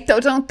look great though,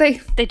 don't they?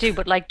 They do,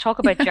 but like, talk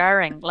about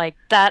jarring. Like,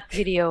 that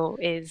video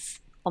is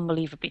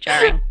unbelievably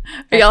jarring.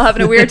 Are y'all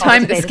having a weird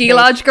time at the ski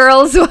lodge,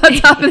 girls? What's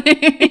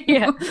happening?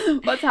 Yeah.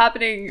 What's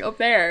happening up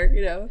there,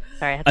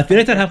 Sorry, I feel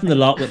like that happened a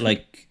lot with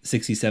like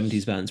 60s,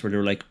 70s bands where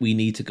they're like, we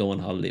need to go on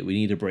holiday, we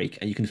need a break,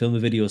 and you can film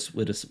the videos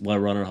with us while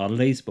we're on our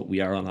holidays, but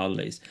we are on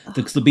holidays.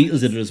 Because the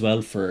Beatles did it as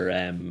well for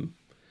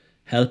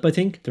Help, I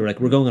think. They were like,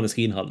 we're going on a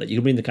skiing holiday. You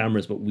can bring the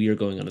cameras, but we are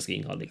going on a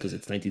skiing holiday because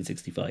it's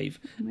 1965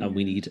 and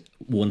we need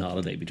one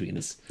holiday between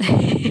us.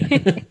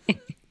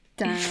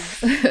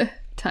 Damn.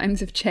 Times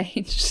have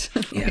changed.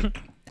 Yeah.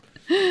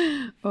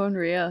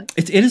 Unreal.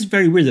 It is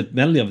very weird. The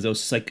melody of it, though,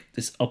 it's just like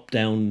this up,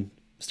 down,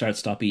 start,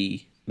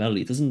 stoppy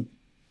melody. It doesn't,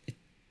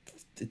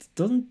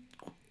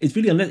 it's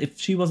really, unless if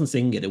she wasn't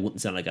singing it, it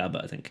wouldn't sound like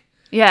ABBA, I think.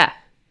 Yeah.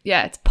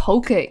 Yeah, it's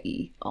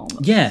polka-y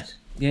almost. Yeah.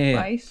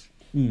 Right?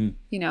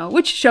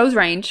 Which shows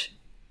range.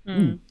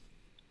 It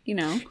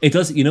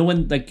does.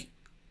 When like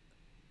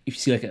if you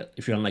see like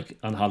if you're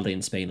on holiday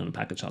in Spain on a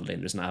package holiday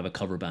and there's an ABBA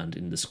cover band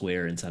in the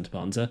square in Santa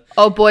Ponza.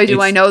 Oh boy,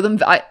 do I know them,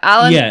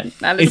 Alan. Yeah,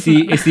 it's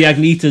the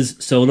Agneta's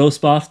solo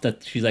spot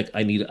that she's like,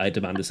 I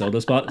demand a solo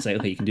spot. It's like,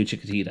 okay, you can do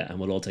Chiquitita and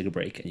we'll all take a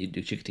break, and you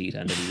do Chiquitita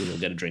and then we'll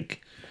get a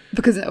drink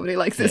because nobody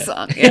likes this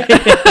song. Yeah.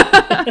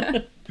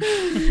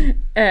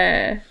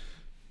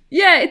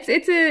 It's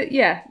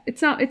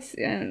I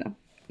don't know.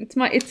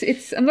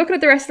 It's I'm looking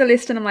at the rest of the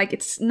list and I'm like,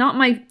 it's not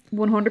my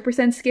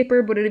 100%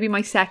 skipper, but it'll be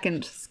my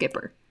second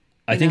skipper.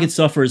 I think it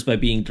suffers by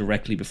being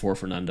directly before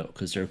Fernando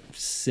because they're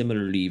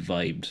similarly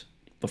vibed,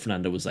 but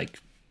Fernando was like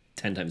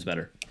 10 times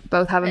better.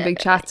 Both having big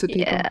chats with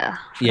people. Yeah,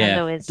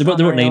 they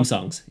wrote name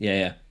songs.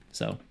 Yeah.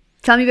 So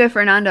tell me about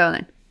Fernando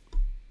then.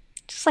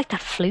 Just like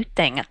that flute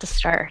thing at the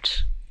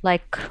start,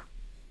 like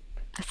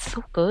that's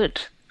so good.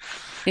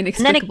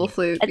 Inexplicable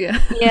flute, yeah.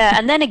 Yeah,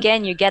 and then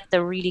again you get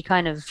the really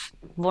kind of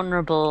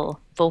vulnerable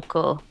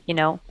vocal,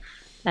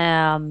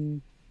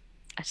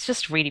 it's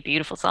just a really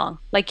beautiful song.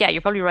 Like, yeah,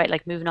 you're probably right,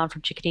 like moving on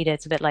from Chiquitita,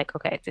 it's a bit like,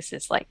 okay, this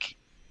is like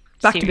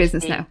back to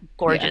business now.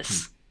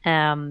 Gorgeous.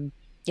 Yeah,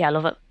 I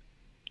love it.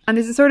 And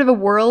there's a sort of a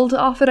world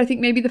off it. I think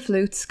maybe the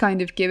flutes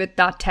kind of give it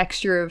that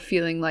texture of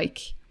feeling like,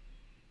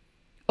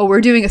 oh, we're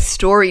doing a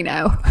story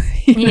now.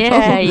 We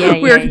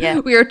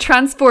are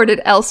transported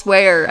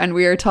elsewhere and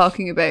we are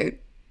talking about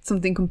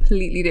something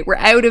completely different. We're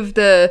out of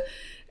the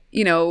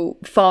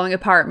falling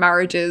apart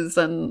marriages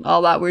and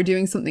all that. We're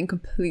doing something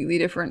completely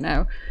different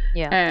now.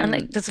 Yeah. And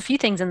like, there's a few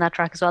things in that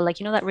track as well, like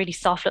that really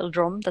soft little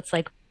drum that's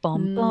like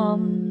bum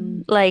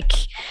bum, like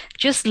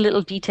just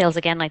little details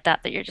again like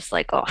that you're just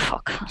like, oh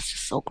fuck, that's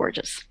just so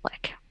gorgeous,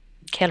 like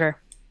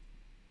killer.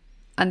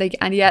 And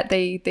yet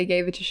they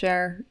gave it to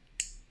Cher.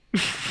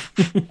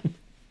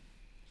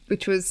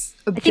 Which was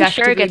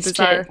objectively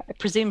bizarre. I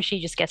presume she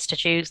just gets to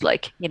choose,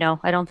 like,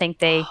 I don't think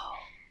they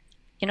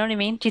you know what I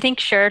mean? Do you think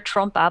Cher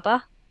trump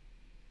ABBA?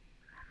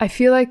 I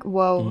feel like,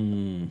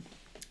 wouldn't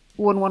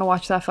want to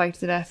watch that fight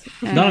to death.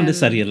 Not on this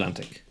side of the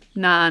Atlantic.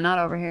 Nah, not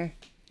over here.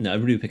 No,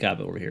 everybody would pick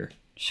ABBA over here.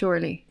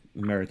 Surely.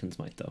 Americans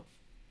might, though.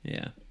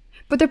 Yeah.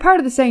 But they're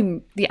part of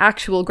the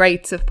actual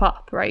greats of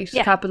pop, right?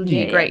 Yeah. Capital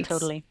G greats. Yeah,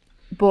 totally.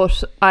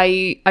 But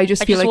I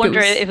just feel like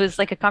wonder if it was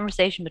like a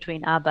conversation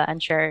between ABBA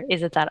and Cher.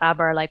 Is it that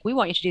ABBA are like, we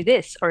want you to do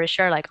this? Or is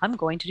Cher like, I'm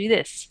going to do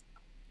this?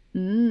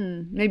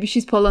 Maybe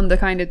she's pulling the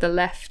kind of the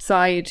left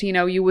side,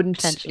 you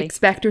wouldn't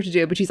expect her to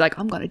do it, but she's like,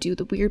 I'm going to do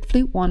the weird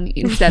flute one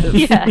instead of...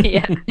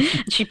 yeah.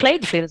 She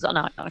played the flute as well.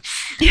 No.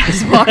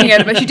 Yes, walking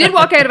out of it. She did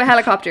walk out of a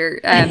helicopter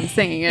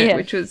singing it,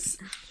 which was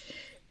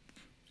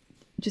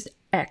just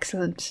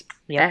excellent.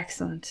 Yeah.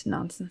 Excellent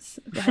nonsense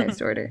of the highest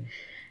order.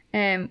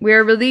 We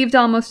are relieved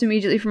almost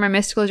immediately from our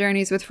mystical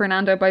journeys with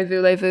Fernando by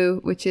Voulez-Vous,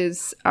 which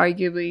is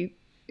arguably,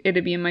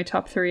 it'd be in my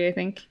top 3, I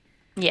think.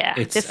 Yeah.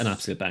 It's an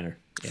absolute banger.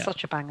 Yeah.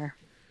 Such a banger.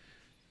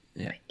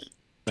 Yeah.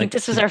 I think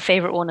this was our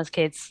favourite one as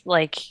kids.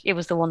 Like, it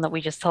was the one that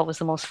we just thought was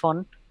the most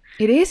fun.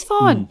 It is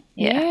fun.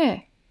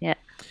 Yeah. Yeah.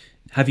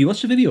 Have you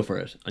watched a video for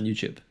it on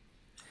YouTube?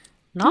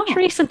 Not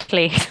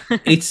recently.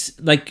 It's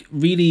like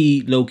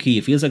really low key.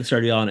 It feels like it's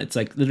early on. It's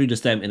like literally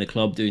just them in a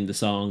club doing the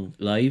song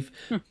live,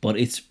 but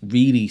it's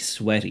really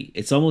sweaty.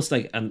 It's almost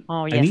like, and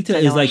Oh, yes, Anita I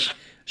is know like, it.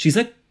 she's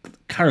like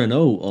Karen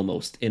O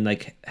almost in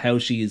like how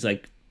she is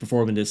like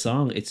performing this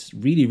song. It's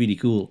really, really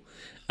cool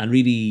and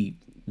really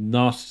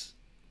not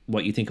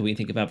what you think of when you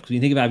think of ABBA. Because when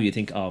you think of ABBA, you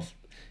think of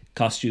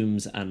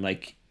costumes and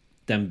like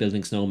them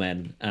building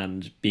snowmen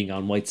and being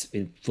on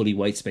in fully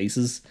white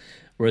spaces.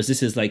 Whereas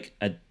this is like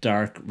a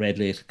dark red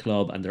lit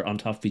club and they're on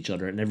top of each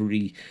other and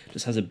everybody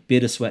just has a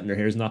bit of sweat and their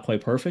hair is not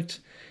quite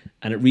perfect.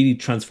 And it really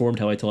transformed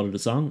how I thought of the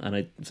song. And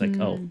I was like,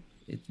 oh,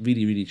 it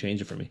really, really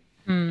changed it for me.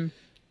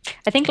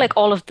 I think like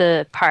all of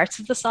the parts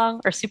of the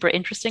song are super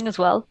interesting as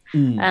well.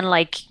 And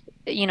like,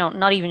 you know,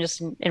 not even just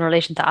in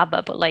relation to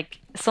ABBA, but like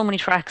so many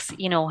tracks,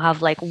 you know,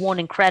 have like one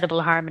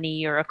incredible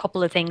harmony or a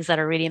couple of things that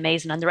are really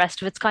amazing and the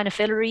rest of it's kind of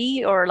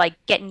fillery or like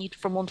getting you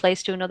from one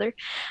place to another.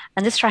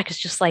 And this track is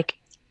just like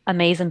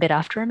amazing bit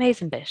after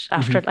amazing bit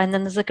after and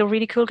then there's like a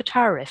really cool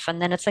guitar riff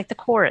and then it's like the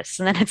chorus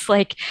and then it's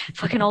like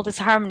fucking all this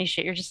harmony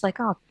shit. You're just like,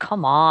 oh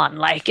come on,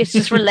 like it's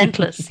just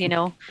relentless, you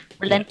know,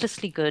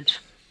 relentlessly good.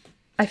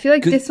 I feel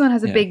like this one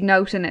has a big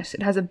note in it.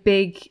 It has a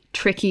big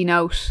tricky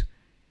note.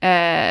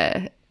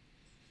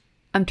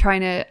 I'm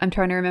trying to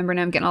remember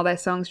now. I'm getting all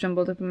those songs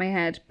jumbled up in my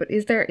head. But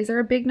is there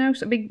a big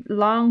note, a big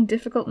long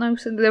difficult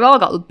note? And they've all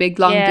got big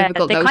long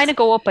difficult they notes. kind of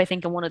go up, I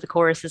think, in one of the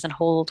choruses and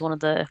hold one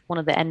of the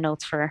end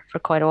notes for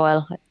quite a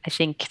while. I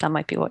think that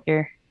might be what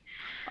you're.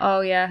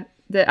 Oh yeah,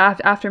 the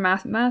after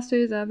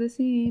Masters of the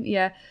Scene.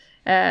 Yeah,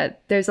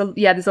 there's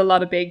a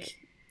lot of big.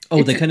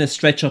 Oh, they kind of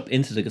stretch up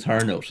into the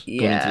guitar note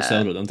going into the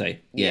solo, don't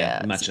they?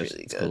 Yeah, match it.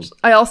 Really it's good. cool.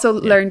 I also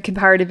learned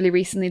comparatively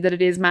recently that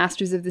it is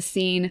Masters of the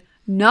Scene,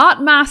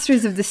 not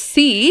Masters of the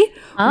Sea,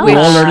 We're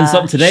all learning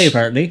something today,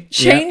 apparently.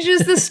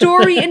 Changes the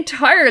story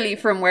entirely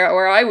from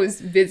where I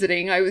was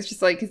visiting. I was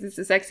just like, is this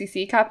a sexy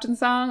sea captain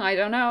song? I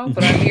don't know,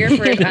 but I'm here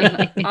for it.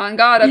 And on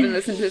God, I've been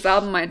listening to this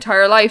album my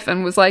entire life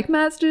and was like,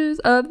 Masters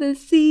of the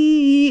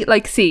Sea,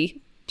 like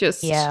sea,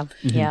 just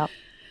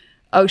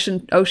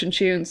ocean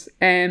tunes.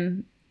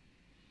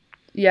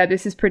 Yeah,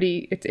 this is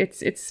pretty.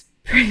 It's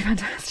pretty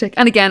fantastic,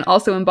 and again,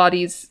 also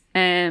embodies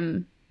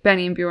Benny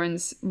and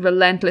Bjorn's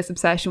relentless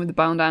obsession with the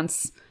bone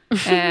dance.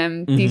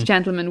 These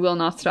gentlemen will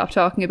not stop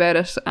talking about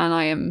it, and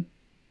I am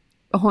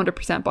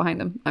 100% behind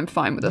them. I'm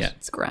fine with it.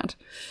 It's grand.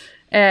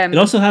 It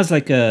also has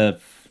like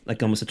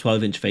almost a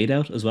 12-inch fade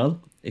out as well.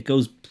 It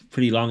goes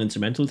pretty long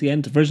instrumental at the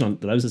end. The version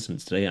that I was listening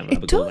to today,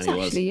 it does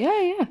actually.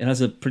 Yeah. It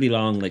has a pretty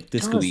long like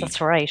disco-y that's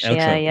right.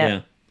 outro,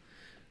 Yeah.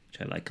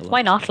 I like a lot.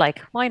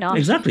 Why not?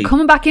 Exactly.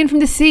 Coming back in from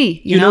the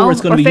sea, you know, where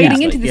it's going to be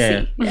fading used,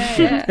 into like,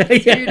 the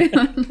sea. You're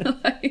doing,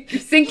 like,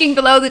 sinking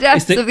below the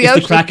depths of the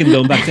ocean. The Kraken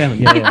going back down.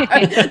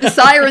 The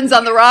sirens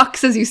on the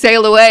rocks as you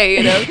sail away,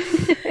 you know.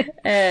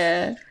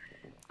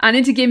 And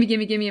into Gimme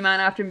Gimme Gimme Man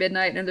After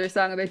Midnight, another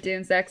song about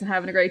doing sex and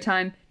having a great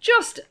time.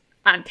 Just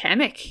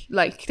anthemic.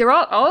 Like, they're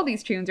all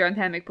these tunes are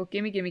anthemic, but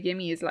Gimme Gimme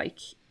Gimme is like,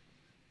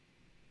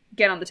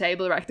 get on the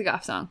table, wreck the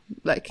gaff song.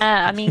 Like,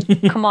 I mean,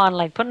 come on,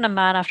 like putting a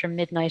Man After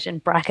Midnight in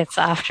brackets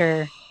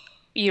after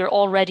your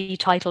already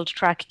titled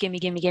track "Gimme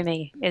Gimme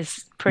Gimme"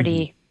 is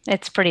pretty.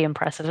 It's pretty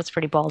impressive. It's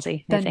pretty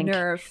ballsy. I think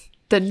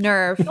the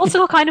nerve.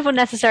 Also, kind of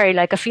unnecessary.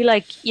 Like, I feel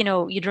like, you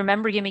know, you'd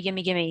remember "Gimme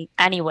Gimme Gimme"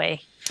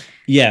 anyway.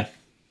 Yeah.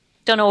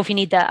 Don't know if you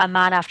need a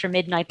Man After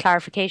Midnight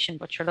clarification,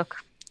 but sure, look.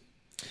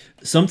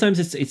 Sometimes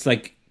it's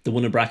like the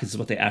one in brackets is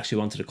what they actually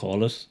wanted to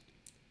call it.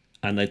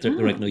 And like they're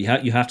like, no, you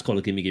have to call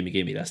it "Gimme Gimme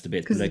Gimme." That's the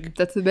bit. Like,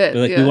 that's the bit. But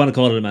like, we want to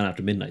call it "A Man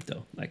After Midnight"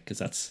 though, like, because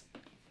that's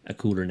a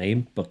cooler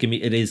name. But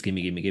it is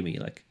 "Gimme Gimme Gimme."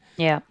 Like,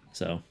 yeah.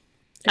 So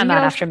a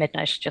man after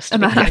midnight, just a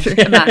man after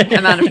midnight.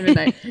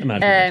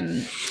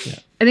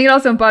 I think it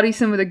also embodies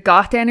some of the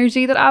goth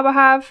energy that ABBA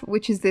have,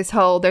 which is this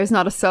whole "there's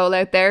not a soul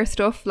out there"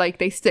 stuff. Like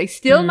they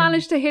still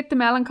manage to hit the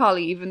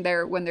melancholy even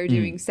when they're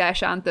doing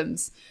sesh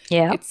anthems.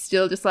 Yeah, it's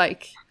still just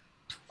like,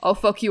 oh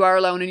fuck, you are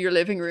alone in your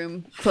living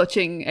room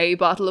clutching a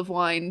bottle of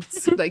wine,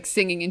 like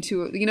singing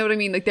into it, you know what I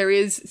mean? Like there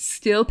is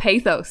still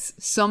pathos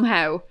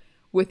somehow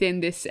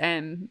within this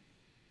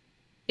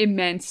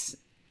immense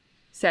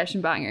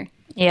session banger.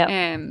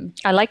 Yeah.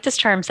 I like this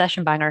term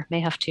 "session banger." May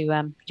have to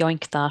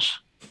yoink that.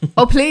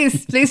 Oh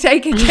please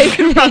take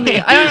it from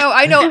me.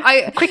 I know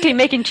quickly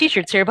making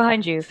t-shirts here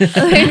behind you.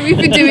 We've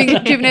been doing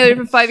Juvenalia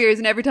for 5 years,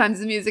 and every time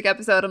there's a music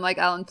episode I'm like,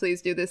 Alan,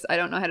 please do this. I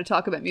don't know how to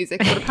talk about music,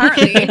 but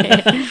apparently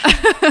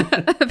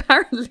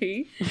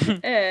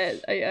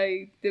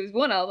there was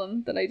one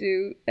album that I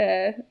do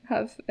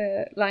have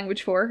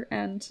language for,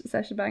 and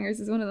Session Bangers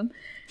is one of them.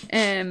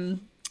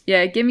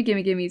 Yeah, Gimme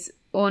Gimme Gimme's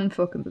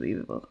unfucking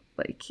believable.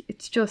 Like,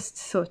 it's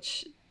just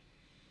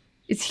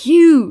it's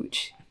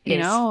huge. You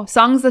know,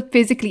 songs that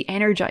physically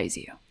energize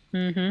you.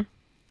 Mm-hmm.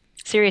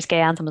 Serious gay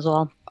anthem as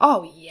well.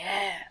 Oh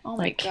yeah! Oh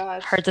my like,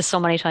 god! Heard this so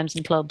many times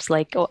in clubs.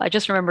 Like, I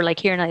just remember like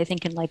hearing it,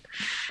 thinking like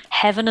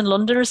 "Heaven in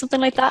London" or something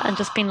like that, and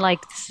just being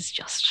like, "This is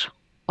just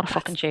what a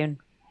fucking tune."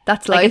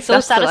 That's like life. It's so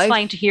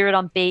satisfying to hear it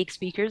on big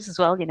speakers as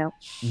well. You know,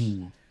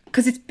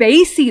 because it's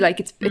bassy. Like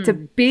it's a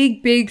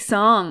big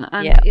song,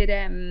 and it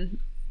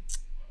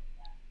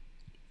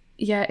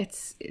yeah,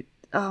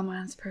 oh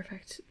man, it's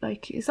perfect.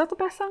 Like, is that the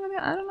best song?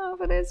 I don't know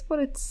if it is, but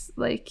it's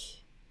like,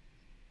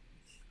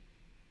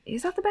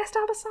 is that the best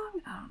ABBA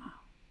song? I don't know.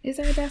 Is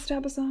there a best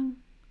ABBA song?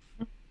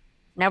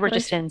 Now we're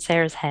just in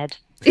Sarah's head.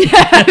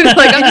 Yeah,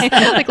 like I'm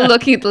just like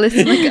looking at the list.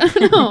 Like,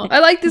 oh no, I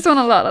like this one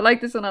a lot.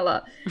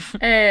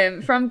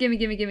 From Gimme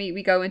Gimme Gimme,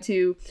 we go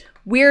into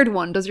Weird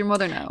One. Does your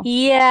mother know?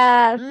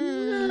 Yeah,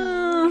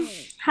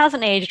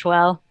 hasn't aged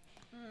well.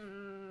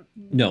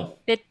 No,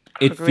 Bit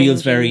it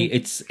feels cringy.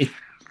 very.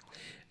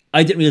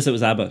 I didn't realize it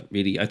was ABBA.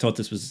 Really, I thought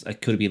this was.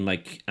 It could have been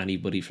like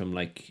anybody from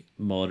like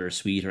Mud or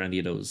Sweet or any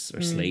of those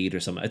or Slade or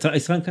something. I kind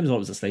of thought it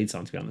was a Slade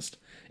song, to be honest.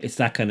 It's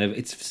that kind of.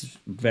 It's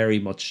very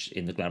much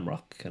in the glam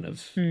rock kind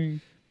of.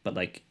 But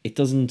like it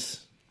doesn't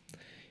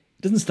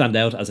stand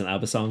out as an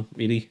ABBA song,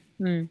 really.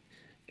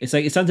 It's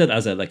like it stands out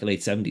as a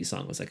late 70s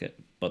song. It's like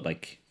but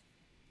like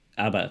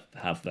ABBA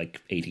have like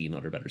 18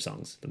 other better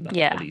songs than that,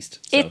 Yeah, at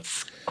least. So.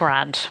 it's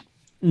grand.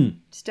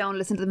 Just don't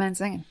listen to the men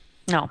singing.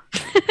 No.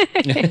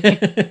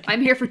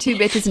 I'm here for 2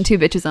 bitches and 2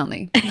 bitches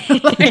only.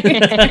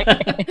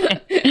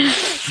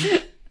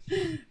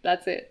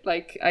 That's it.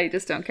 Like, I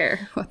just don't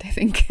care what they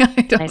think. I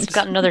don't. Nice. We've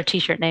got another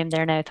t-shirt name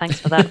there now.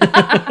 Thanks for that.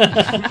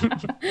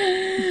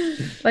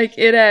 Like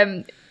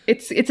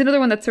it's another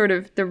one that sort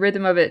of the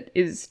rhythm of it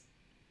is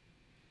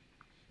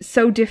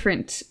so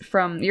different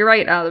from, you're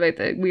right, Al, about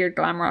the weird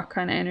glam rock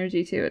kind of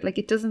energy to it. Like,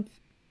 it doesn't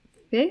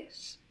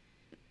fit.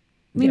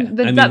 I mean,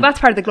 that's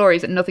part of the glory,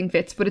 is that nothing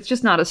fits, but it's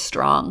just not as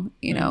strong,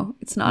 you know.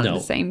 It's not in the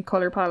same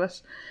color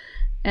palette.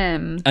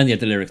 And yeah,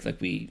 the lyrics,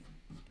 like we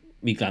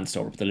glanced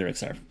over, but the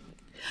lyrics are.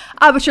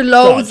 But your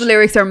loads, the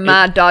lyrics are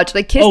mad dodge.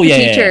 Like Kiss the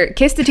Teacher. Yeah.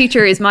 Kiss the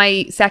Teacher is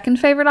my second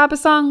favorite ABBA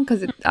song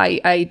because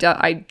I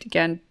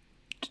again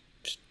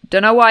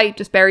don't know why, it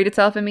just buried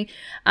itself in me.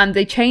 And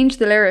they changed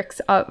the lyrics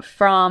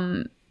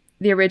from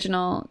the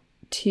original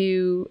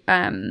to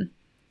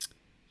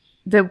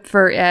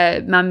for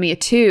Mamma Mia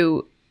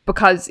 2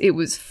 because it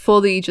was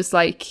fully just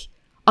like,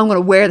 I'm gonna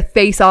wear the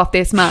face off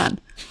this man.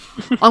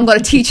 I'm going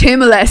to teach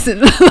him a lesson.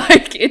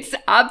 Like, it's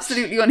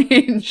absolutely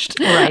unhinged.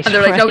 Right, and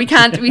they're like, no,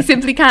 we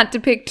simply can't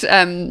depict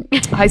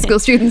high school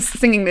students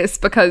singing this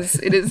because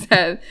it is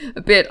a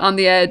bit on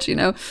the edge, you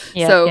know.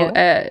 Yeah, so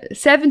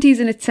 70s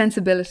in its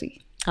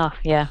sensibility. Oh,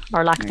 yeah.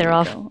 Or lack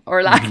thereof.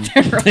 Or lack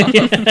thereof.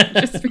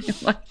 Just being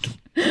like,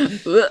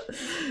 ugh,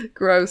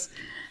 gross.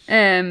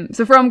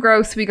 So from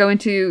gross, we go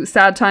into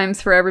sad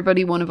times for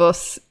everybody. One of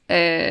us,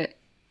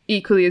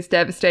 equally as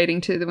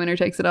devastating to The Winner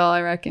Takes It All,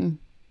 I reckon.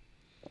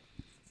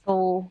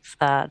 So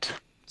sad.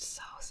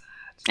 So sad.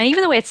 And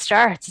even the way it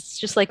starts, it's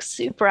just like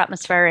super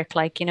atmospheric.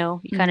 Like, you know,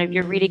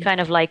 you're really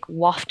kind of like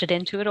wafted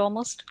into it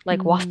almost,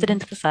 like wafted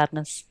into the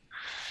sadness.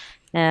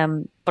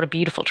 But a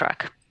beautiful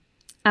track.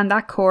 And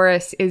that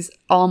chorus is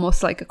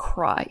almost like a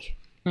cry,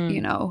 you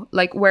know,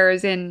 like,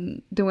 whereas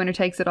in The Winner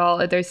Takes It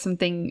All, there's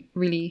something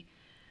really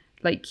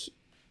like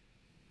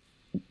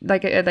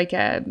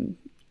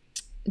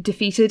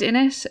defeated in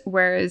it.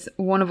 Whereas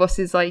one of us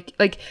is like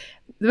The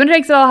Winner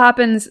Takes It All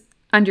happens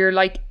and you're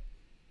like,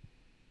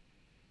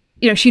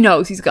 you know, she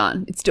knows he's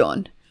gone, it's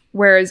done.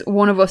 Whereas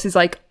one of us is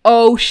like,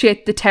 oh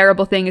shit, the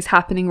terrible thing is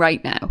happening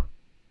right now.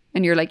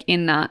 And you're like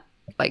in that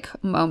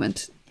like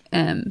moment.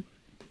 I'm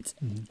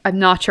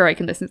not sure I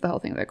can listen to the whole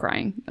thing without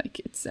crying. Like,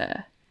 it's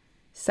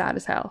sad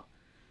as hell.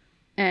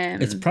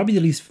 It's probably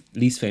the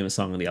least famous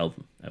song on the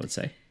album, I would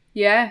say.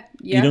 Yeah.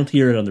 You don't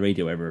hear it on the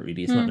radio ever,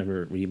 really. It's not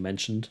never really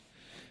mentioned.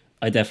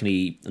 I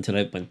definitely, until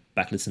I went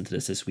back and listened to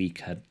this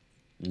week, had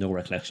no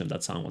recollection of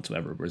that song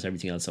whatsoever. Whereas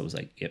everything else, I was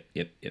like, yep.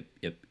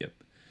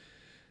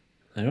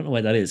 I don't know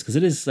why that is, because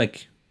it is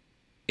like,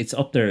 it's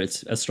up there.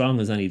 It's as strong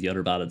as any of the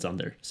other ballads on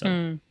there. So I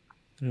don't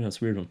know,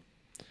 it's a weird one.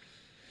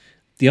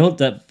 The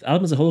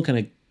album as a whole kind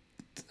of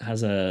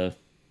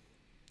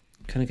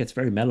gets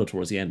very mellow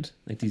towards the end.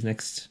 Like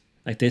this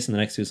and the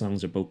next 2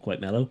 songs are both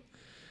quite mellow.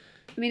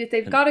 I mean, if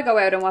they've got to go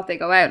out on what they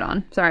go out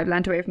on. Sorry, I've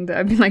leant away from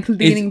I've been like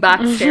leaning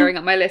back, staring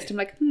at my list. I'm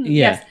like,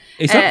 yes.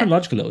 It's not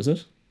chronological, though, is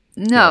it?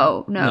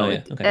 No.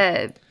 Yeah.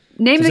 Okay.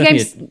 Name So of the Game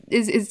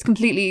it's is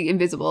completely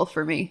invisible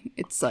for me.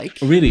 It's like,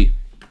 Oh, really?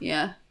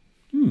 yeah,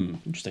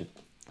 Interesting.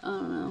 I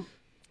don't know.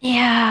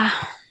 Yeah.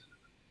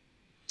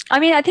 I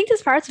mean, I think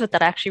there's parts of it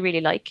that I actually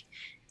really like.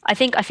 I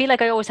feel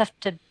like I always have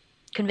to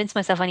convince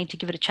myself I need to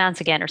give it a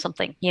chance again or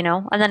something, you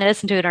know? And then I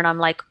listen to it and I'm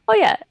like, oh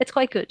yeah, it's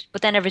quite good.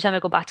 But then every time I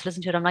go back to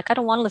listen to it, I'm like, I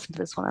don't want to listen to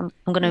this one.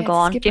 I'm going to go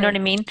on. Do you know what I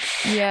mean?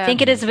 Yeah. I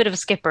think it is a bit of a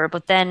skipper,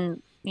 but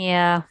then,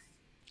 yeah.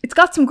 It's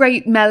got some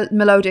great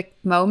melodic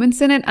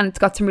moments in it, and it's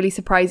got some really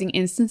surprising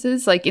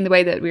instances, like in the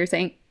way that we were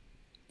saying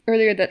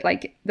earlier, that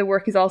like the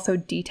work is also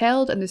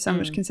detailed and there's so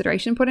much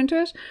consideration put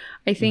into it.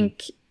 I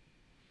think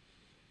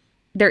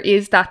there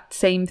is that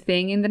same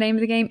thing in The Name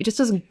of the Game. It just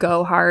doesn't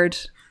go hard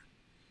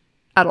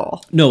at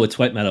all. No, it's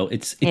quite mellow.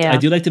 Yeah. I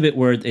do like the bit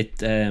where it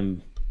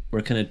kind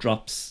of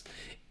drops.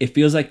 It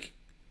feels like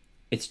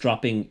it's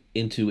dropping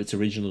into its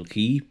original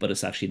key, but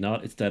it's actually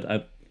not. It's that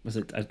I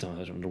don't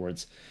know the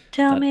words.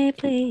 Tell me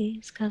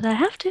please, because I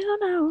have to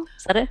know.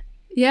 Is that it?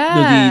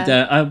 Yeah.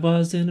 No, I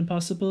was an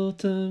impossible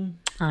to.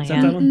 Oh, Is that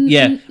yeah. that one?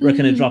 Yeah, where it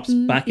kind of drops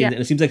back in. Yeah. And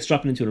it seems like it's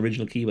dropping into an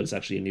original key, but it's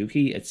actually a new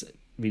key. It's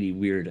really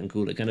weird and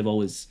cool. It kind of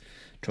always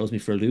throws me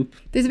for a loop.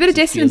 There's a bit of It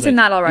feels dissonance in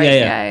like- that, all right.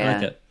 Yeah, I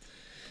like it.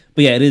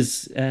 But yeah, it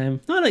is. No,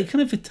 like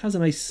kind of. It has a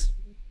nice.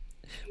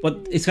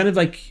 But it's kind of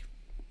like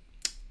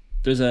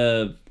there's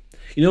a.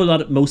 You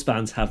know, most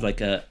bands have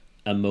like a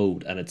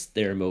mode, and it's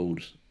their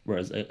mode.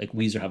 Whereas like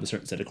Weezer have a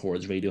certain set of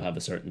chords, Radio have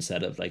a certain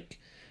set of like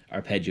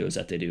arpeggios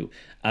that they do.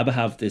 ABBA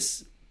have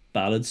this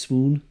ballad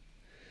swoon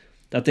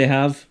that they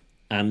have,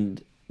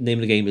 and name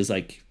of the game is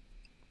like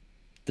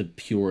the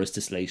purest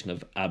distillation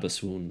of ABBA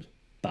swoon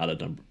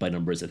ballad by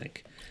numbers, I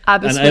think.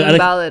 ABBA And Swoon I like-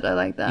 ballad, I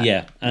like that.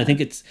 Yeah, and I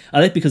think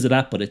I like because of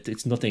that, but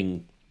it's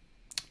nothing.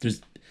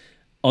 There's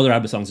other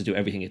ABBA songs that do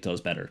everything it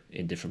does better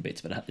in different bits,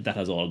 but that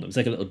has all of them. It's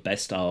like a little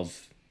best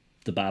of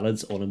the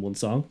ballads all in one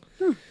song,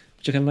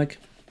 which I kind of like.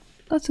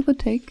 That's a good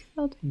take.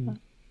 I'll take that.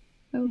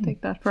 I will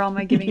take that for all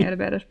my giving out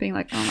about it, being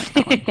like, oh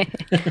my god.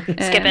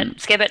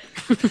 Skip it.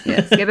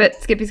 Yeah, skip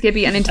it,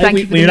 skippy, and into I thank think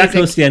you for when the you're that music.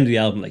 close to the end of the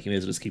album, like you may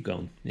as well just keep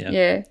going. Yeah.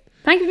 Yeah.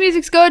 Thank you for the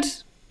music's good.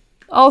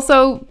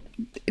 Also,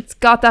 it's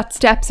got that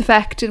steps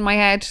effect in my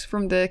head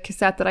from the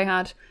cassette that I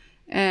had.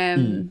 I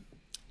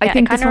Yeah,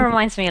 think it kind this of one,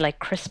 reminds me of like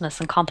Christmas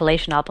and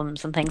compilation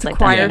albums and things it's a like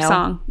choir that. You know?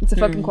 song. It's a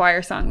fucking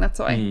choir song. That's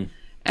why.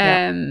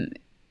 Yeah.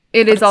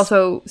 It is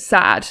also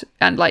sad,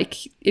 and like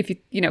if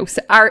you know,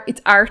 art.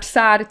 It's art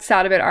sad. It's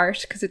sad about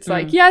art because it's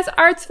like, yes,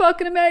 art's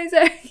fucking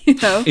amazing. You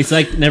know. It's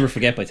like Never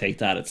Forget by Take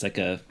That. It's like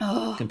a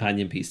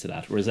companion piece to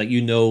that. Whereas like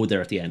they're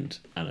at the end,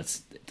 and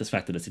it's the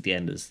fact that it's at the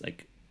end is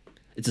like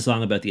it's a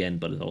song about the end,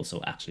 but it's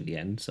also actually the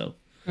end. So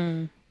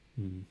Trying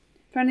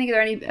to think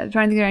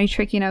of any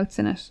tricky notes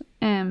in it.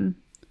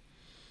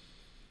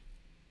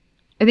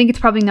 I think it's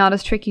probably not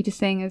as tricky to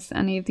sing as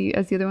any of the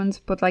other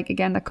ones, but like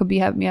again, that could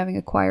be me having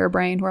a choir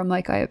brain where I'm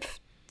like, I have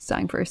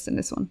sang first in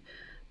this one,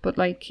 but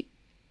like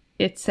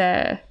it's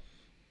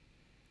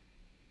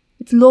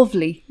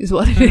lovely is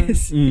what it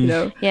is, you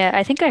know. Yeah,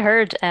 I think I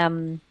heard.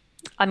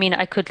 I mean,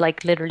 I could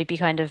like literally be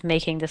kind of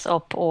making this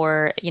up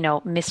or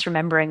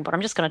misremembering, but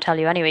I'm just going to tell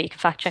you anyway. You can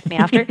fact check me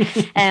after.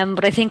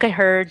 But I think I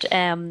heard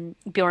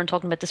Bjorn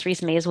talking about this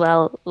recently as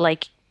well,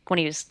 like when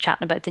he was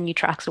chatting about the new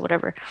tracks or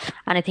whatever.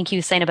 And I think he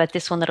was saying about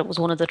this one that it was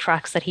one of the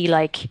tracks that he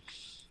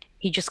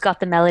just got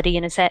the melody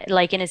in his head,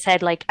 like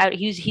out.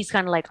 He's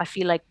kind of like, I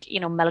feel like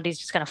melodies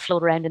just kind of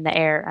float around in the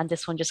air, and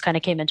this one just kind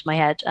of came into my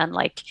head, and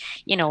like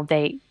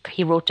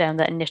he wrote down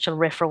the initial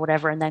riff or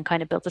whatever, and then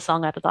kind of built a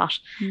song out of that.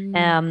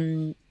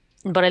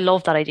 But I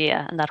love that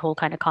idea and that whole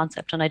kind of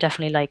concept, and I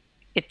definitely like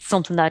it's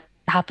something that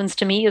happens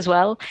to me as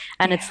well,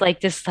 and it's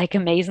like this like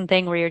amazing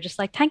thing where you're just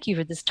like, thank you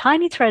for this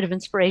tiny thread of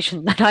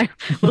inspiration that I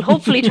will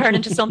hopefully turn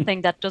into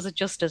something that does it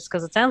justice,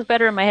 because it sounds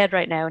better in my head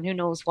right now, and who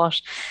knows what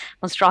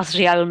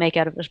monstrosity I will make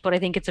out of it. But I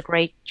think it's a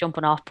great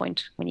jumping off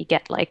point when you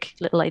get like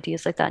little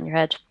ideas like that in your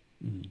head.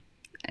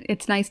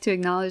 It's nice to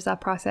acknowledge that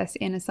process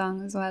in a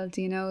song as well.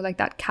 Do you know, like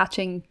that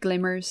catching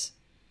glimmers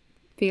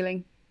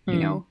feeling,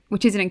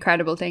 which is an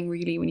incredible thing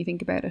really when you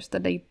think about it,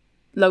 that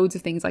loads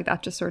of things like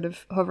that just sort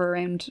of hover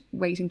around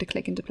waiting to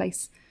click into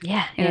place in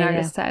an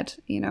artist's head,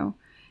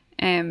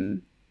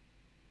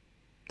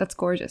 that's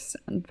gorgeous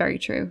and very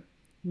true.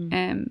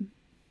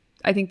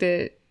 I think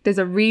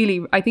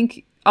I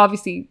think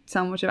obviously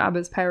so much of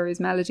ABBA's power is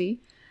melody,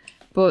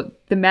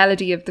 but the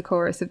melody of the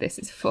chorus of this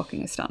is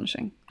fucking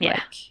astonishing.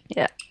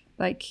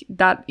 Like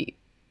that,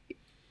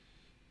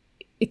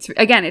 it's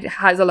again, it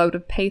has a load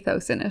of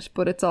pathos in it,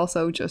 but it's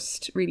also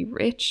just really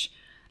rich.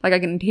 Like I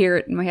can hear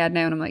it in my head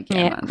now, and I'm like,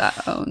 yeah. Man,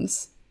 that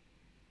owns.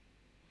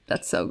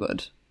 That's so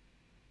good.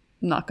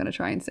 I'm not gonna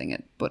try and sing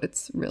it, but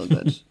it's real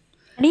good.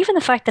 And even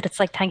the fact that it's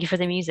like, thank you for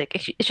the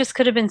music. It just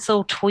could have been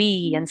so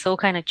twee and so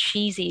kind of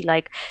cheesy.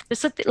 Like there's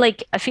something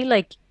like, I feel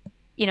like,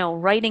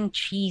 writing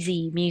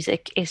cheesy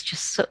music is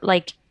just so,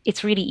 like,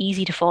 it's really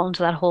easy to fall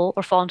into that hole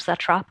or fall into that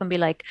trap and be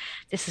like,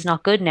 this is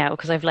not good now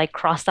because I've like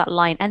crossed that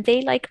line. And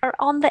they like are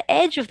on the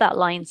edge of that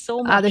line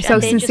so much. They're so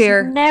and they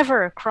sincere. Just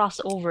never cross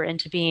over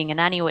into being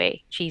in any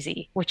way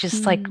cheesy, which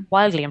is like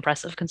wildly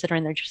impressive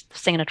considering they're just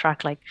singing a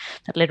track like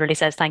that literally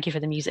says thank you for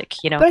the music,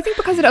 But I think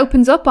because it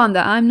opens up on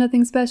the I'm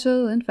nothing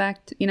special, in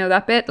fact,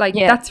 that bit, like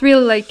that's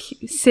real, like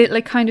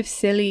like kind of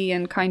silly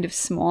and kind of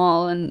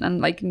small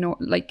and like no,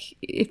 like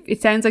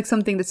it sounds like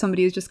something that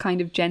somebody is just kind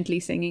of gently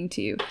singing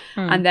to you,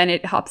 and then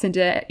it hops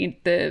into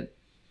the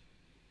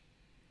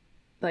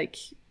like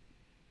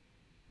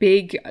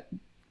big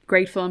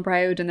grateful and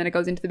proud, and then it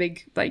goes into the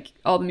big, like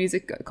all the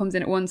music comes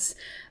in at once.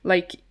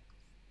 Like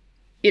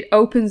it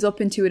opens up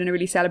into it in a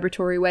really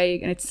celebratory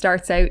way, and it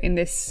starts out in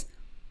this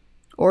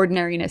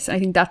ordinariness. I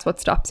think that's what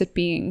stops it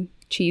being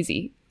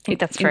cheesy. I think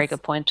that's a very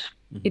good point.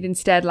 It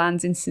instead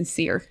lands in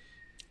sincere.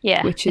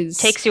 Yeah, which is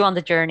takes you on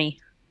the journey.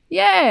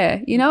 Yeah,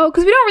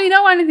 because we don't really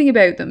know anything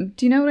about them.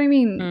 Do you know what I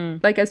mean?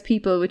 Like as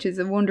people, which is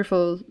a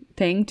wonderful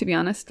thing, to be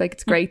honest. Like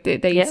it's great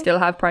that they still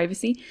have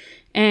privacy.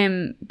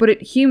 But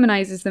it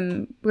humanizes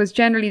them, because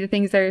generally the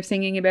things they're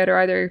singing about are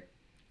either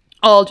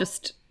all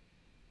just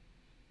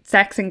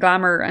sex and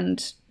glamour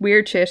and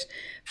weird shit.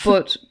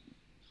 But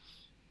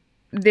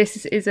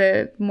this is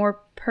a more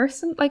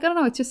person. Like, I don't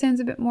know. It just sounds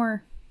a bit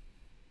more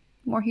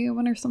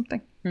human or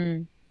something.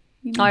 You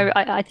know?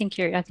 I think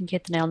you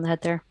hit the nail on the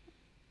head there.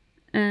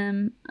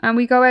 And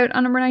we go out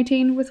on number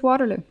 19 with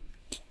Waterloo,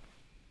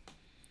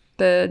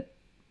 the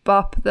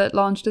bop that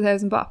launched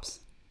 1,000 bops.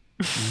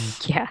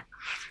 Yeah.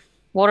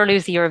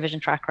 Waterloo's the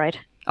Eurovision track, right?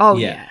 Oh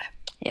Yeah.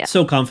 Yeah.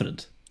 So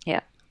confident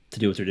Yeah. to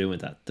do what they're doing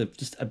with that. They're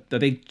just a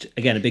big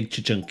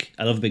cha-chunk.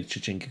 I love a big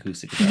cha-chunk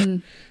acoustic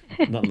guitar.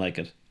 Nothing like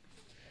it.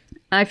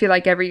 I feel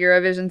like every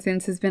Eurovision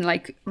since has been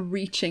like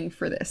reaching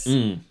for this.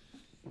 You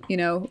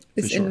know,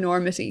 this For sure.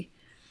 enormity.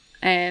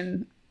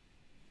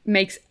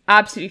 Makes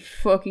absolutely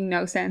fucking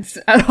no sense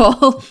at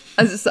all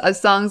as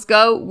songs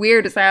go.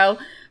 Weird as hell,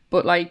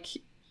 but like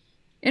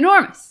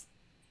enormous.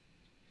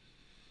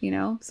 You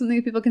know, something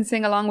that people can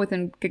sing along with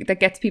and that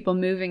gets people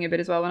moving a bit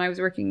as well. When I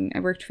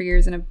worked for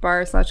years in a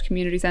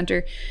bar/community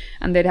centre,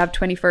 and they'd have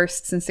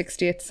 21st and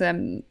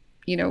 60th,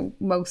 you know,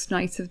 most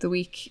nights of the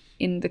week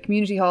in the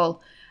community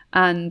hall.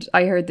 And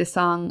I heard this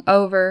song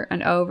over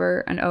and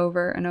over and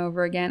over and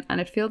over again, and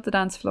it filled the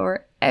dance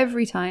floor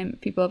every time.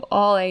 People of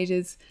all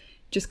ages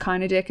just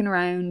kind of dicking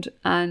around,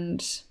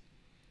 and it's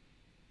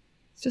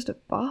just a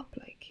bop,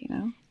 like, you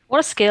know. What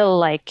a skill,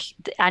 like,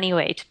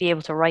 anyway, to be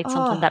able to write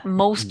something that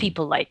most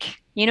people like.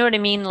 You know what I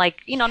mean?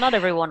 Like, you know, not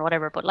everyone,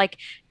 whatever, but like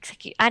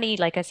any,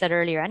 like I said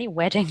earlier, any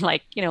wedding,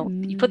 like, you know,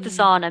 you put this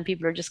on and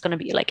people are just going to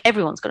be like,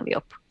 everyone's going to be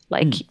up.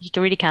 Like, you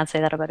really can't say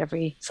that about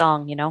every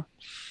song, you know?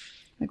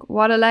 Like,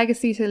 what a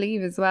legacy to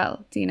leave as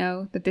well. Do you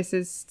know that this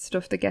is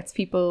stuff that gets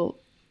people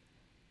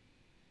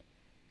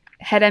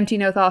head empty,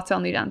 no thoughts,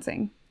 only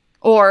dancing,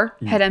 or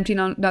head empty,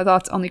 no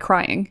thoughts, only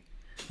crying,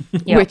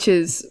 which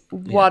is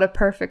what a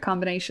perfect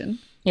combination.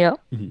 Yeah.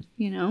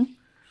 You know,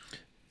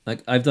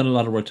 Like, I've done a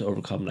lot of work to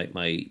overcome like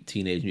my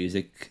teenage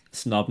music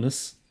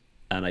snobness,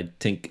 and I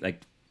think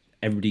like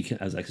everybody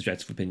has like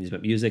subjective opinions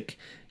about music.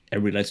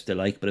 Everybody likes what they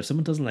like, but if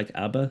someone doesn't like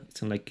ABBA, it's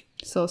kind of like,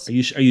 so are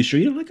you sure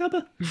you don't like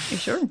ABBA? you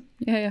sure?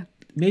 Yeah.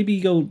 Maybe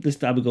go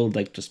listen to ABBA Gold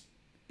like just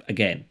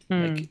again,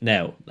 like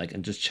now, like,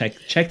 and just check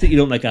that you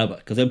don't like ABBA,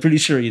 because I'm pretty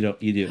sure you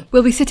do.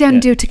 Will we sit down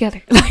and do it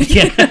together?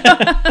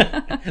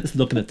 Just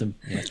looking at them.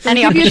 Yeah.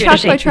 Any Give you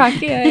track opportunity. by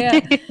track.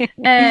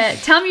 Yeah.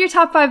 Tell me your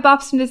top 5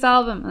 bops from this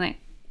album. Like,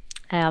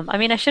 I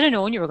mean, I should have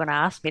known you were going to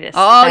ask me this.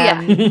 Oh,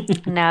 yeah.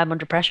 Now I'm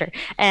under pressure.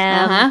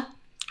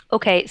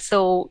 Okay,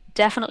 so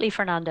definitely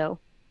Fernando.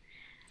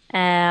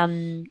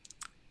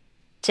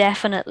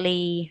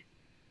 Definitely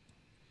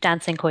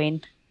Dancing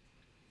Queen.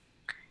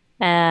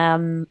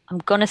 I'm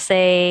gonna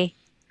say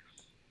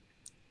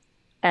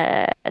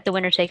The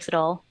Winner Takes It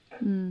All.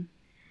 I'm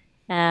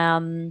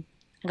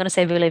gonna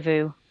say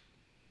Voulez-Vous,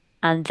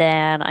 and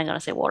then I'm gonna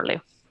say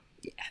Waterloo.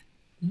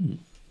 I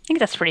think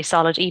that's pretty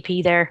solid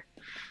EP there.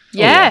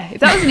 yeah.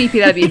 If that was an EP,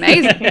 that'd be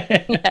amazing.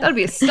 That'd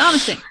be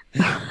astonishing.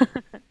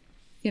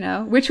 You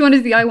know, which one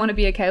is the I Want to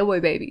Be a Cowboy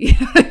Baby?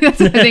 That's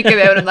what I think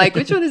about. I'm like,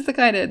 which one is the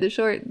kind of the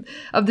short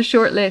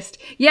list?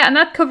 Yeah, and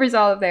that covers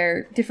all of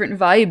their different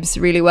vibes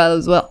really well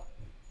as well.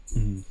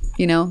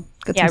 You know,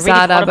 got Yeah, I some really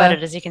sad thought about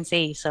ABBA. it, as you can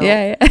see. So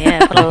Yeah.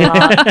 put a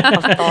lot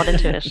of thought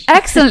into it.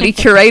 Excellently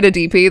curated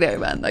EP there,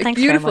 man. Like, Thanks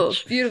very beautiful,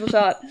 much. beautiful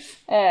shot.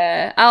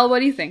 Al, what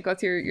do you think?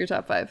 What's your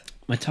top 5?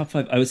 My top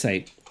 5, I would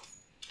say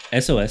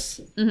SOS,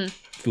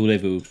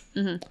 Voulez-Vous,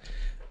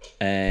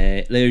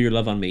 Lay Your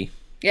Love on Me,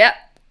 Yeah.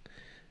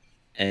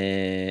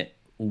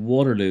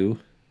 Waterloo,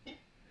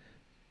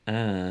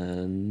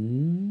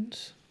 and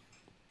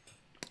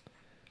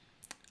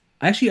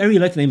I really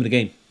like the name of the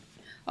game.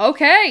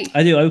 Okay.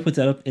 I do. I would put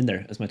that up in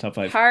there as my top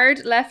 5.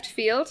 Hard left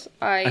field.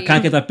 I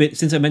can't get that bit,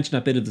 since I mentioned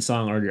that bit of the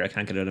song earlier. I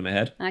can't get it out of my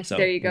head. Actually, So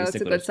there you I'm go. gonna It's a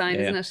stick with good it. sign,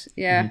 Yeah, isn't it?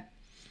 Yeah.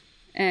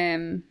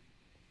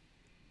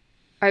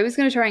 I was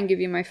going to try and give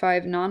you my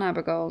 5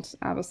 non-ABBA Gold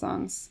ABBA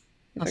songs,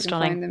 if That's I can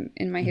stunning. find them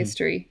in my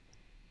history.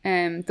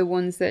 The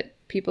ones that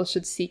people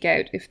should seek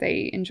out if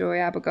they enjoy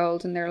ABBA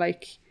Gold and they're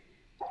like,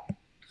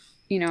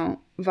 you know,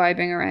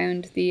 vibing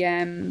around the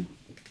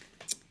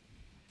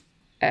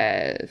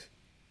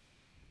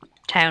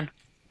town.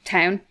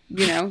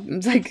 You know,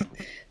 it's like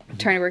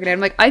trying to work it out. I'm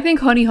like, I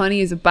think Honey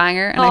Honey is a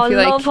banger, and I feel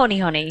I love like, Honey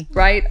Honey.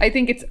 right, I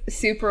think it's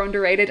super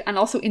underrated, and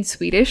also in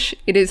Swedish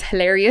it is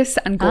hilarious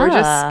and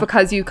gorgeous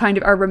because you kind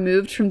of are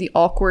removed from the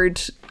awkward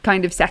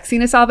kind of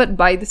sexiness of it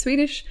by the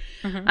Swedish,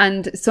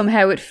 and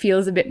somehow it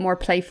feels a bit more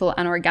playful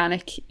and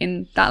organic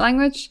in that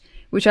language,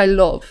 which I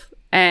love.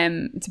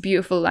 It's a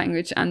beautiful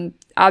language, and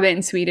ABBA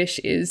in Swedish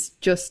is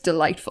just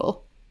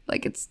delightful.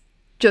 Like, it's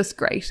just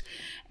great.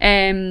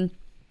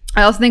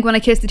 I also think When I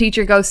Kissed the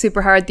Teacher goes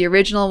super hard, the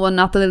original one,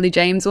 not the Lily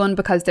James one,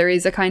 because there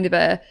is a kind of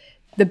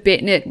the bit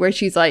in it where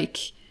she's like,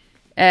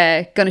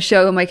 gonna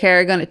show him my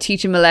care, gonna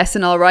teach him a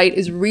lesson, all right,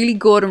 is really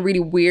good and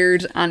really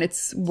weird, and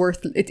it's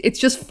it's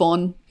just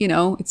fun, you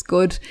know, it's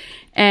good.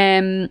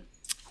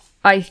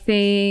 I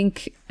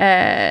think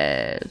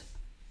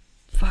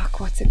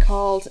what's it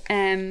called?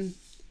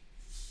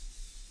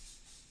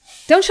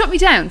 Don't Shut Me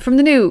Down from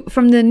the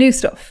new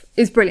stuff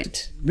is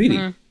brilliant.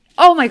 Really?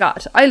 Oh my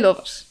god, I love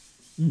it.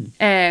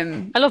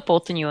 I love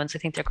both the new ones. I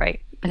think they're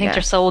great. I think Yeah.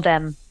 they're so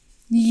them.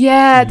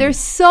 Yeah, they're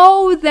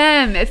so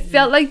them. It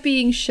felt like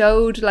being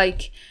showed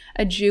like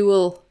a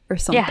jewel or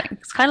something. Yeah,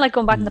 it's kind of like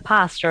going back in the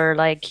past, or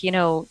like,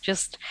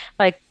 just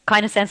like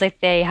kind of sounds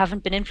like they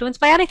haven't been influenced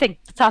by anything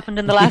that's happened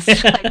in the last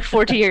like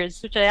 40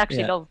 years, which I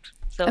actually loved.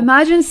 So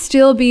imagine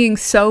still being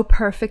so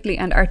perfectly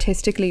and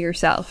artistically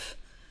yourself,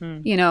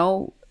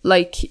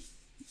 like,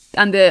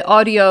 and the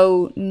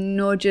audio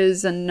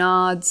nudges and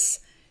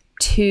nods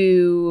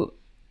to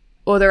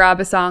other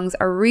ABBA songs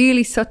are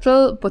really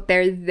subtle, but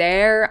they're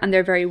there and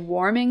they're very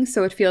warming.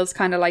 So it feels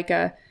kind of like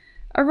a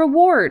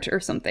reward or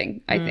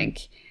something, I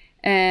think.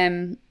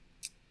 I'm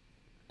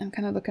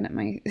kind of looking at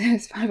my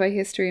Spotify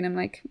history and I'm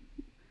like,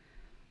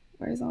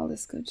 where's all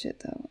this good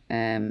shit though?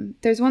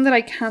 There's one that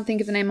I can't think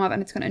of the name of,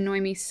 and it's going to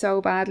annoy me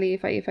so badly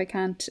if I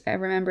can't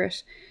remember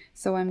it.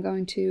 So I'm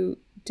going to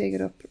dig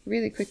it up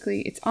really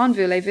quickly. It's on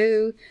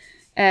Voulez-Vous.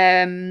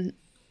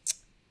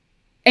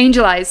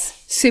 Angel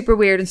Eyes, super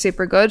weird and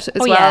super good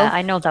as well. Yeah,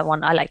 I know that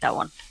one. I like that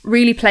one.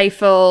 Really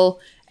playful.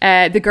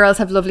 The girls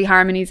have lovely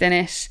harmonies in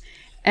it.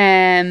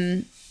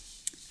 And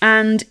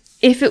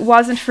If It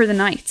Wasn't for the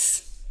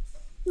Nights,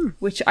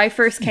 which I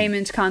first came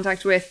into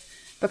contact with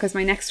because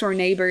my next door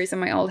neighbours in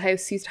my old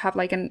house used to have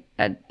like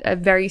a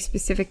very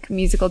specific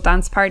musical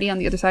dance party on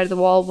the other side of the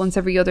wall once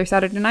every other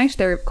Saturday night.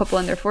 They're a couple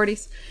in their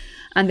 40s,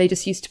 and they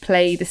just used to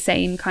play the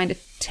same kind of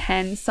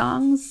 10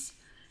 songs.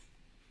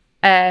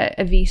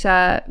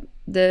 Evita,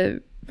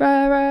 the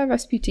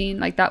Rasputin,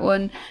 like that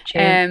one.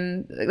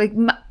 Sure.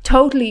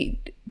 Totally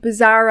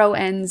bizarro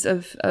ends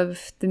of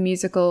the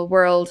musical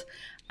world.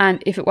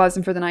 And If It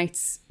Wasn't for the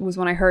Nights was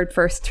one I heard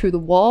first through the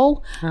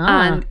wall,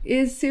 and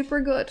is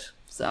super good.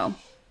 So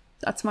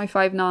that's my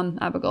 5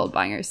 non-ABBA gold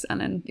bangers. And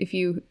then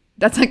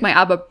that's like my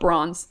ABBA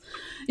bronze.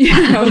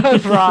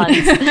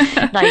 Bronze.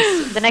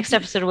 Nice. The next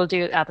episode we'll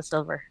do ABBA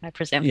silver, I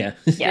presume. Yeah.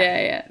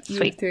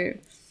 Sweet. Too.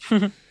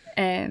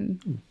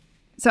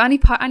 So any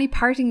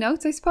parting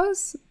notes, I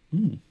suppose?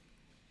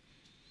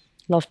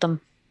 Loved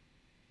them.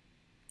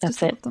 That's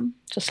Just it. love them.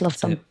 Just love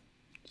them.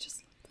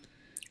 Just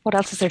What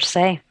else is there to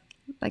say?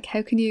 like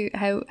how can you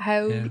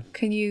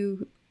can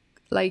you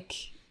like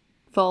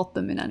fault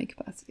them in any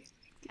capacity?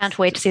 Can't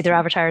wait to see their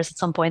avatars at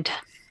some point.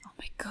 Oh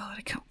my god,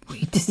 I can't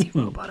wait to see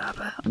Robot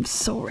ABBA. I'm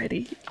so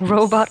ready.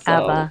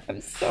 ABBA.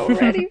 I'm so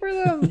ready for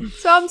them.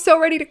 I'm so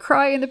ready to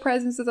cry in the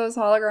presence of those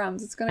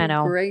holograms. It's gonna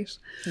be great.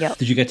 Yeah.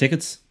 Did you get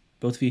tickets,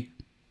 both of you?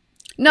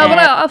 No, but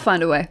I'll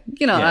find a way.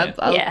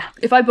 I'll Yeah.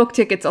 If I book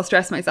tickets, I'll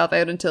stress myself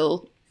out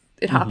until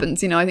it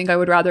happens. I think I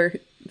would rather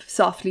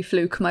softly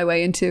fluke my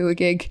way into a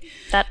gig.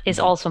 That is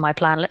also my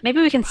plan.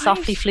 Maybe we can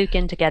softly fluke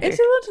in together. I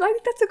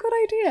think that's a good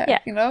idea.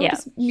 Yeah.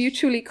 Just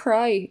mutually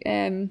cry.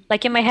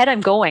 Like in my head,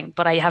 I'm going,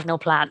 but I have no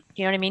plan.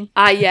 You know what I mean?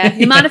 Yeah,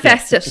 you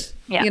manifest it.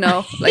 Yeah.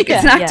 It's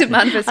an active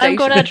manifestation. I'm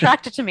going to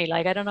attract it to me.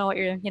 Like I don't know what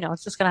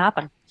it's just going to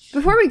happen.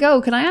 Before we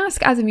go, can I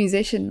ask, as a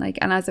musician,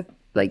 and as a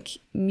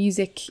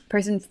music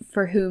person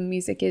for whom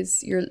music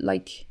is your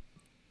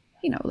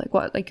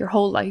your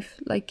whole life,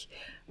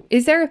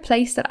 is there a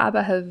place that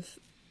ABBA have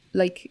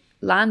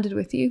landed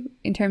with you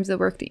in terms of the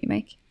work that you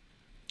make?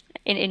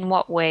 In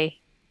what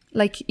way?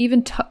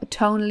 Even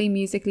tonally,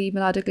 musically,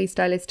 melodically,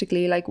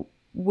 stylistically,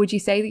 would you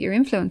say that you're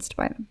influenced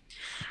by them?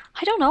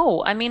 I don't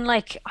know. I mean,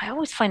 I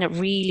always find it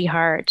really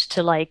hard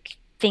to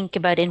think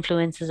about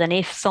influences, and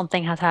if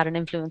something has had an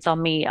influence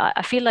on me.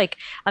 I feel like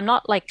I'm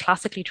not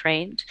classically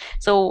trained,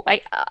 so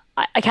I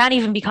can't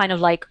even be kind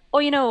of I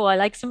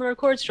like similar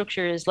chord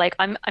structures.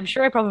 I'm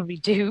sure I probably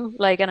do,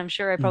 and I'm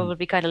sure I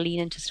probably kind of lean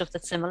into stuff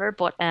that's similar,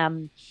 but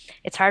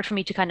it's hard for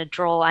me to kind of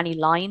draw any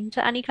line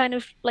to any kind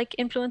of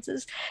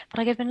influences.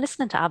 But I've been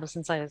listening to ABBA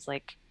since I was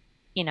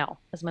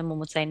as my mom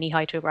would say, knee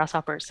high to a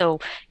grasshopper. So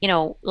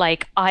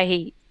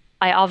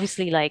I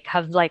obviously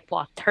have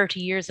 30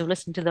 years of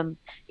listening to them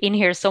in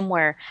here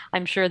somewhere.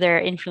 I'm sure they're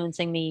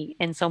influencing me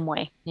in some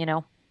way,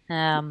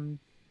 how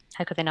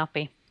could they not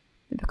be?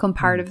 They become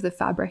part of the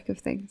fabric of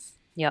things.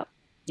 Yeah,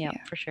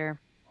 for sure.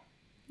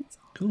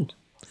 Cool.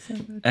 So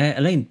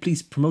Elaine,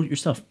 please promote your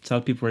stuff. Tell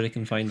people where they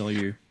can find all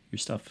your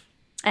stuff.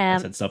 I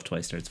said stuff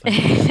twice there, it's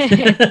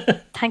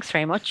fine. Thanks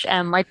very much.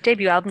 My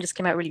debut album just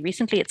came out really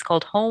recently. It's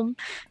called Home.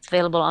 It's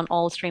available on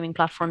all streaming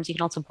platforms. You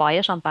can also buy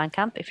it on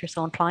Bandcamp if you're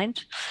so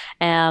inclined.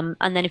 And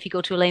then if you go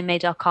to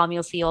elainemay.com,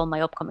 you'll see all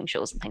my upcoming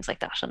shows and things like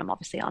that. And I'm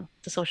obviously on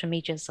the social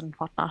medias and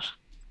whatnot.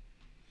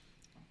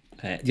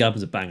 The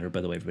album's a banger,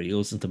 by the way, everybody. You'll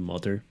listen to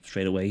Mother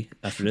straight away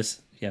after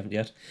this, if you haven't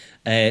yet.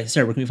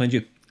 Sarah, where can we find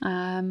you?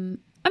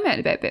 I'm out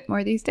about a bit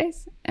more these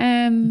days.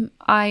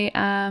 I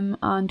am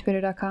on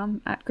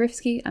twitter.com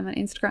 @Grifsky. I'm on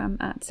Instagram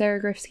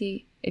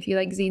 @SarahGrifsky. If you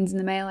like zines in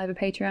the mail, I have a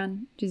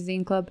Patreon, which is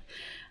Zine Club.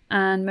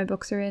 And my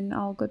books are in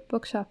all good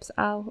bookshops.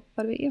 Al,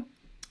 what about you?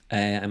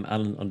 I'm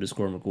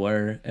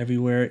Alan_McGuire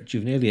everywhere.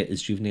 Juvenilia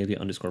is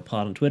Juvenilia_pod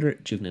on Twitter,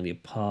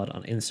 JuvenialiaPod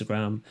on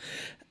Instagram.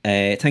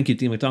 Thank you,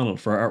 Dean McDonald,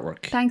 for our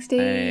artwork. Thanks,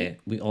 Dean.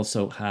 We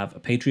also have a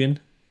Patreon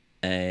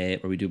where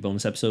we do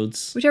bonus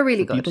episodes. Which are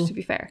really good, to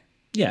be fair.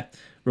 Yeah,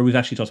 where we've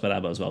actually talked about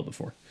ABBA as well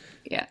before.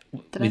 Yeah.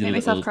 Did I make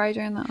myself cry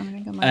during that one? I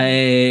think I might.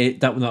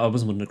 I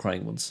wasn't one of the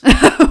crying ones.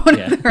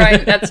 Yeah.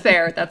 Right, that's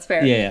fair.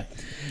 Yeah.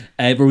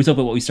 But we talk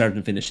about what we started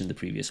and finished in the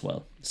previous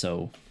well.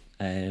 So,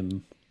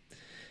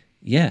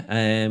 yeah.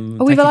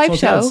 Oh, we have a live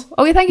show. Tales.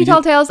 Oh, yeah, thank you,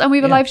 Tall Tales, and we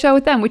have a Yeah. live show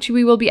with them, which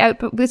we will be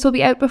out. This will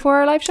be out before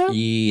our live show.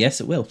 Yes,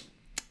 it will.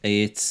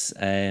 It's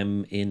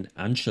in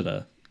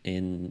Anshla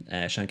in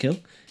Shankill.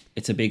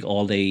 It's a big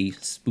all-day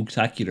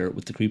spooktacular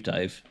with the Creep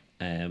Dive.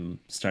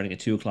 Starting at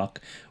 2:00,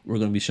 we're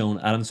going to be showing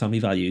Adam's Family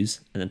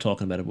Values and then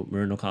talking about it with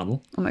Myrna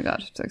O'Connell. Oh my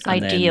god, so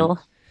excited! Ideal.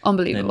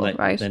 Unbelievable,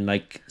 right? Then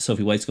like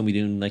Sophie White's going to be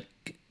doing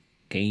like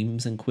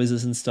games and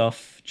quizzes and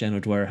stuff. Jen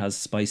O'Dwyer has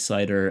spice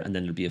cider, and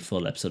then there'll be a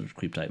full episode of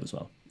Creep Dive as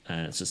well.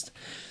 And it's just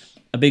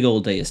a big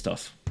old day of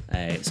stuff.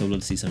 So we'll love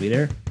to see somebody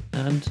there.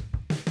 And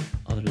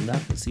other than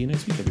that, we'll see you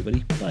next week,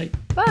 everybody. Bye.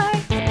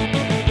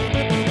 Bye.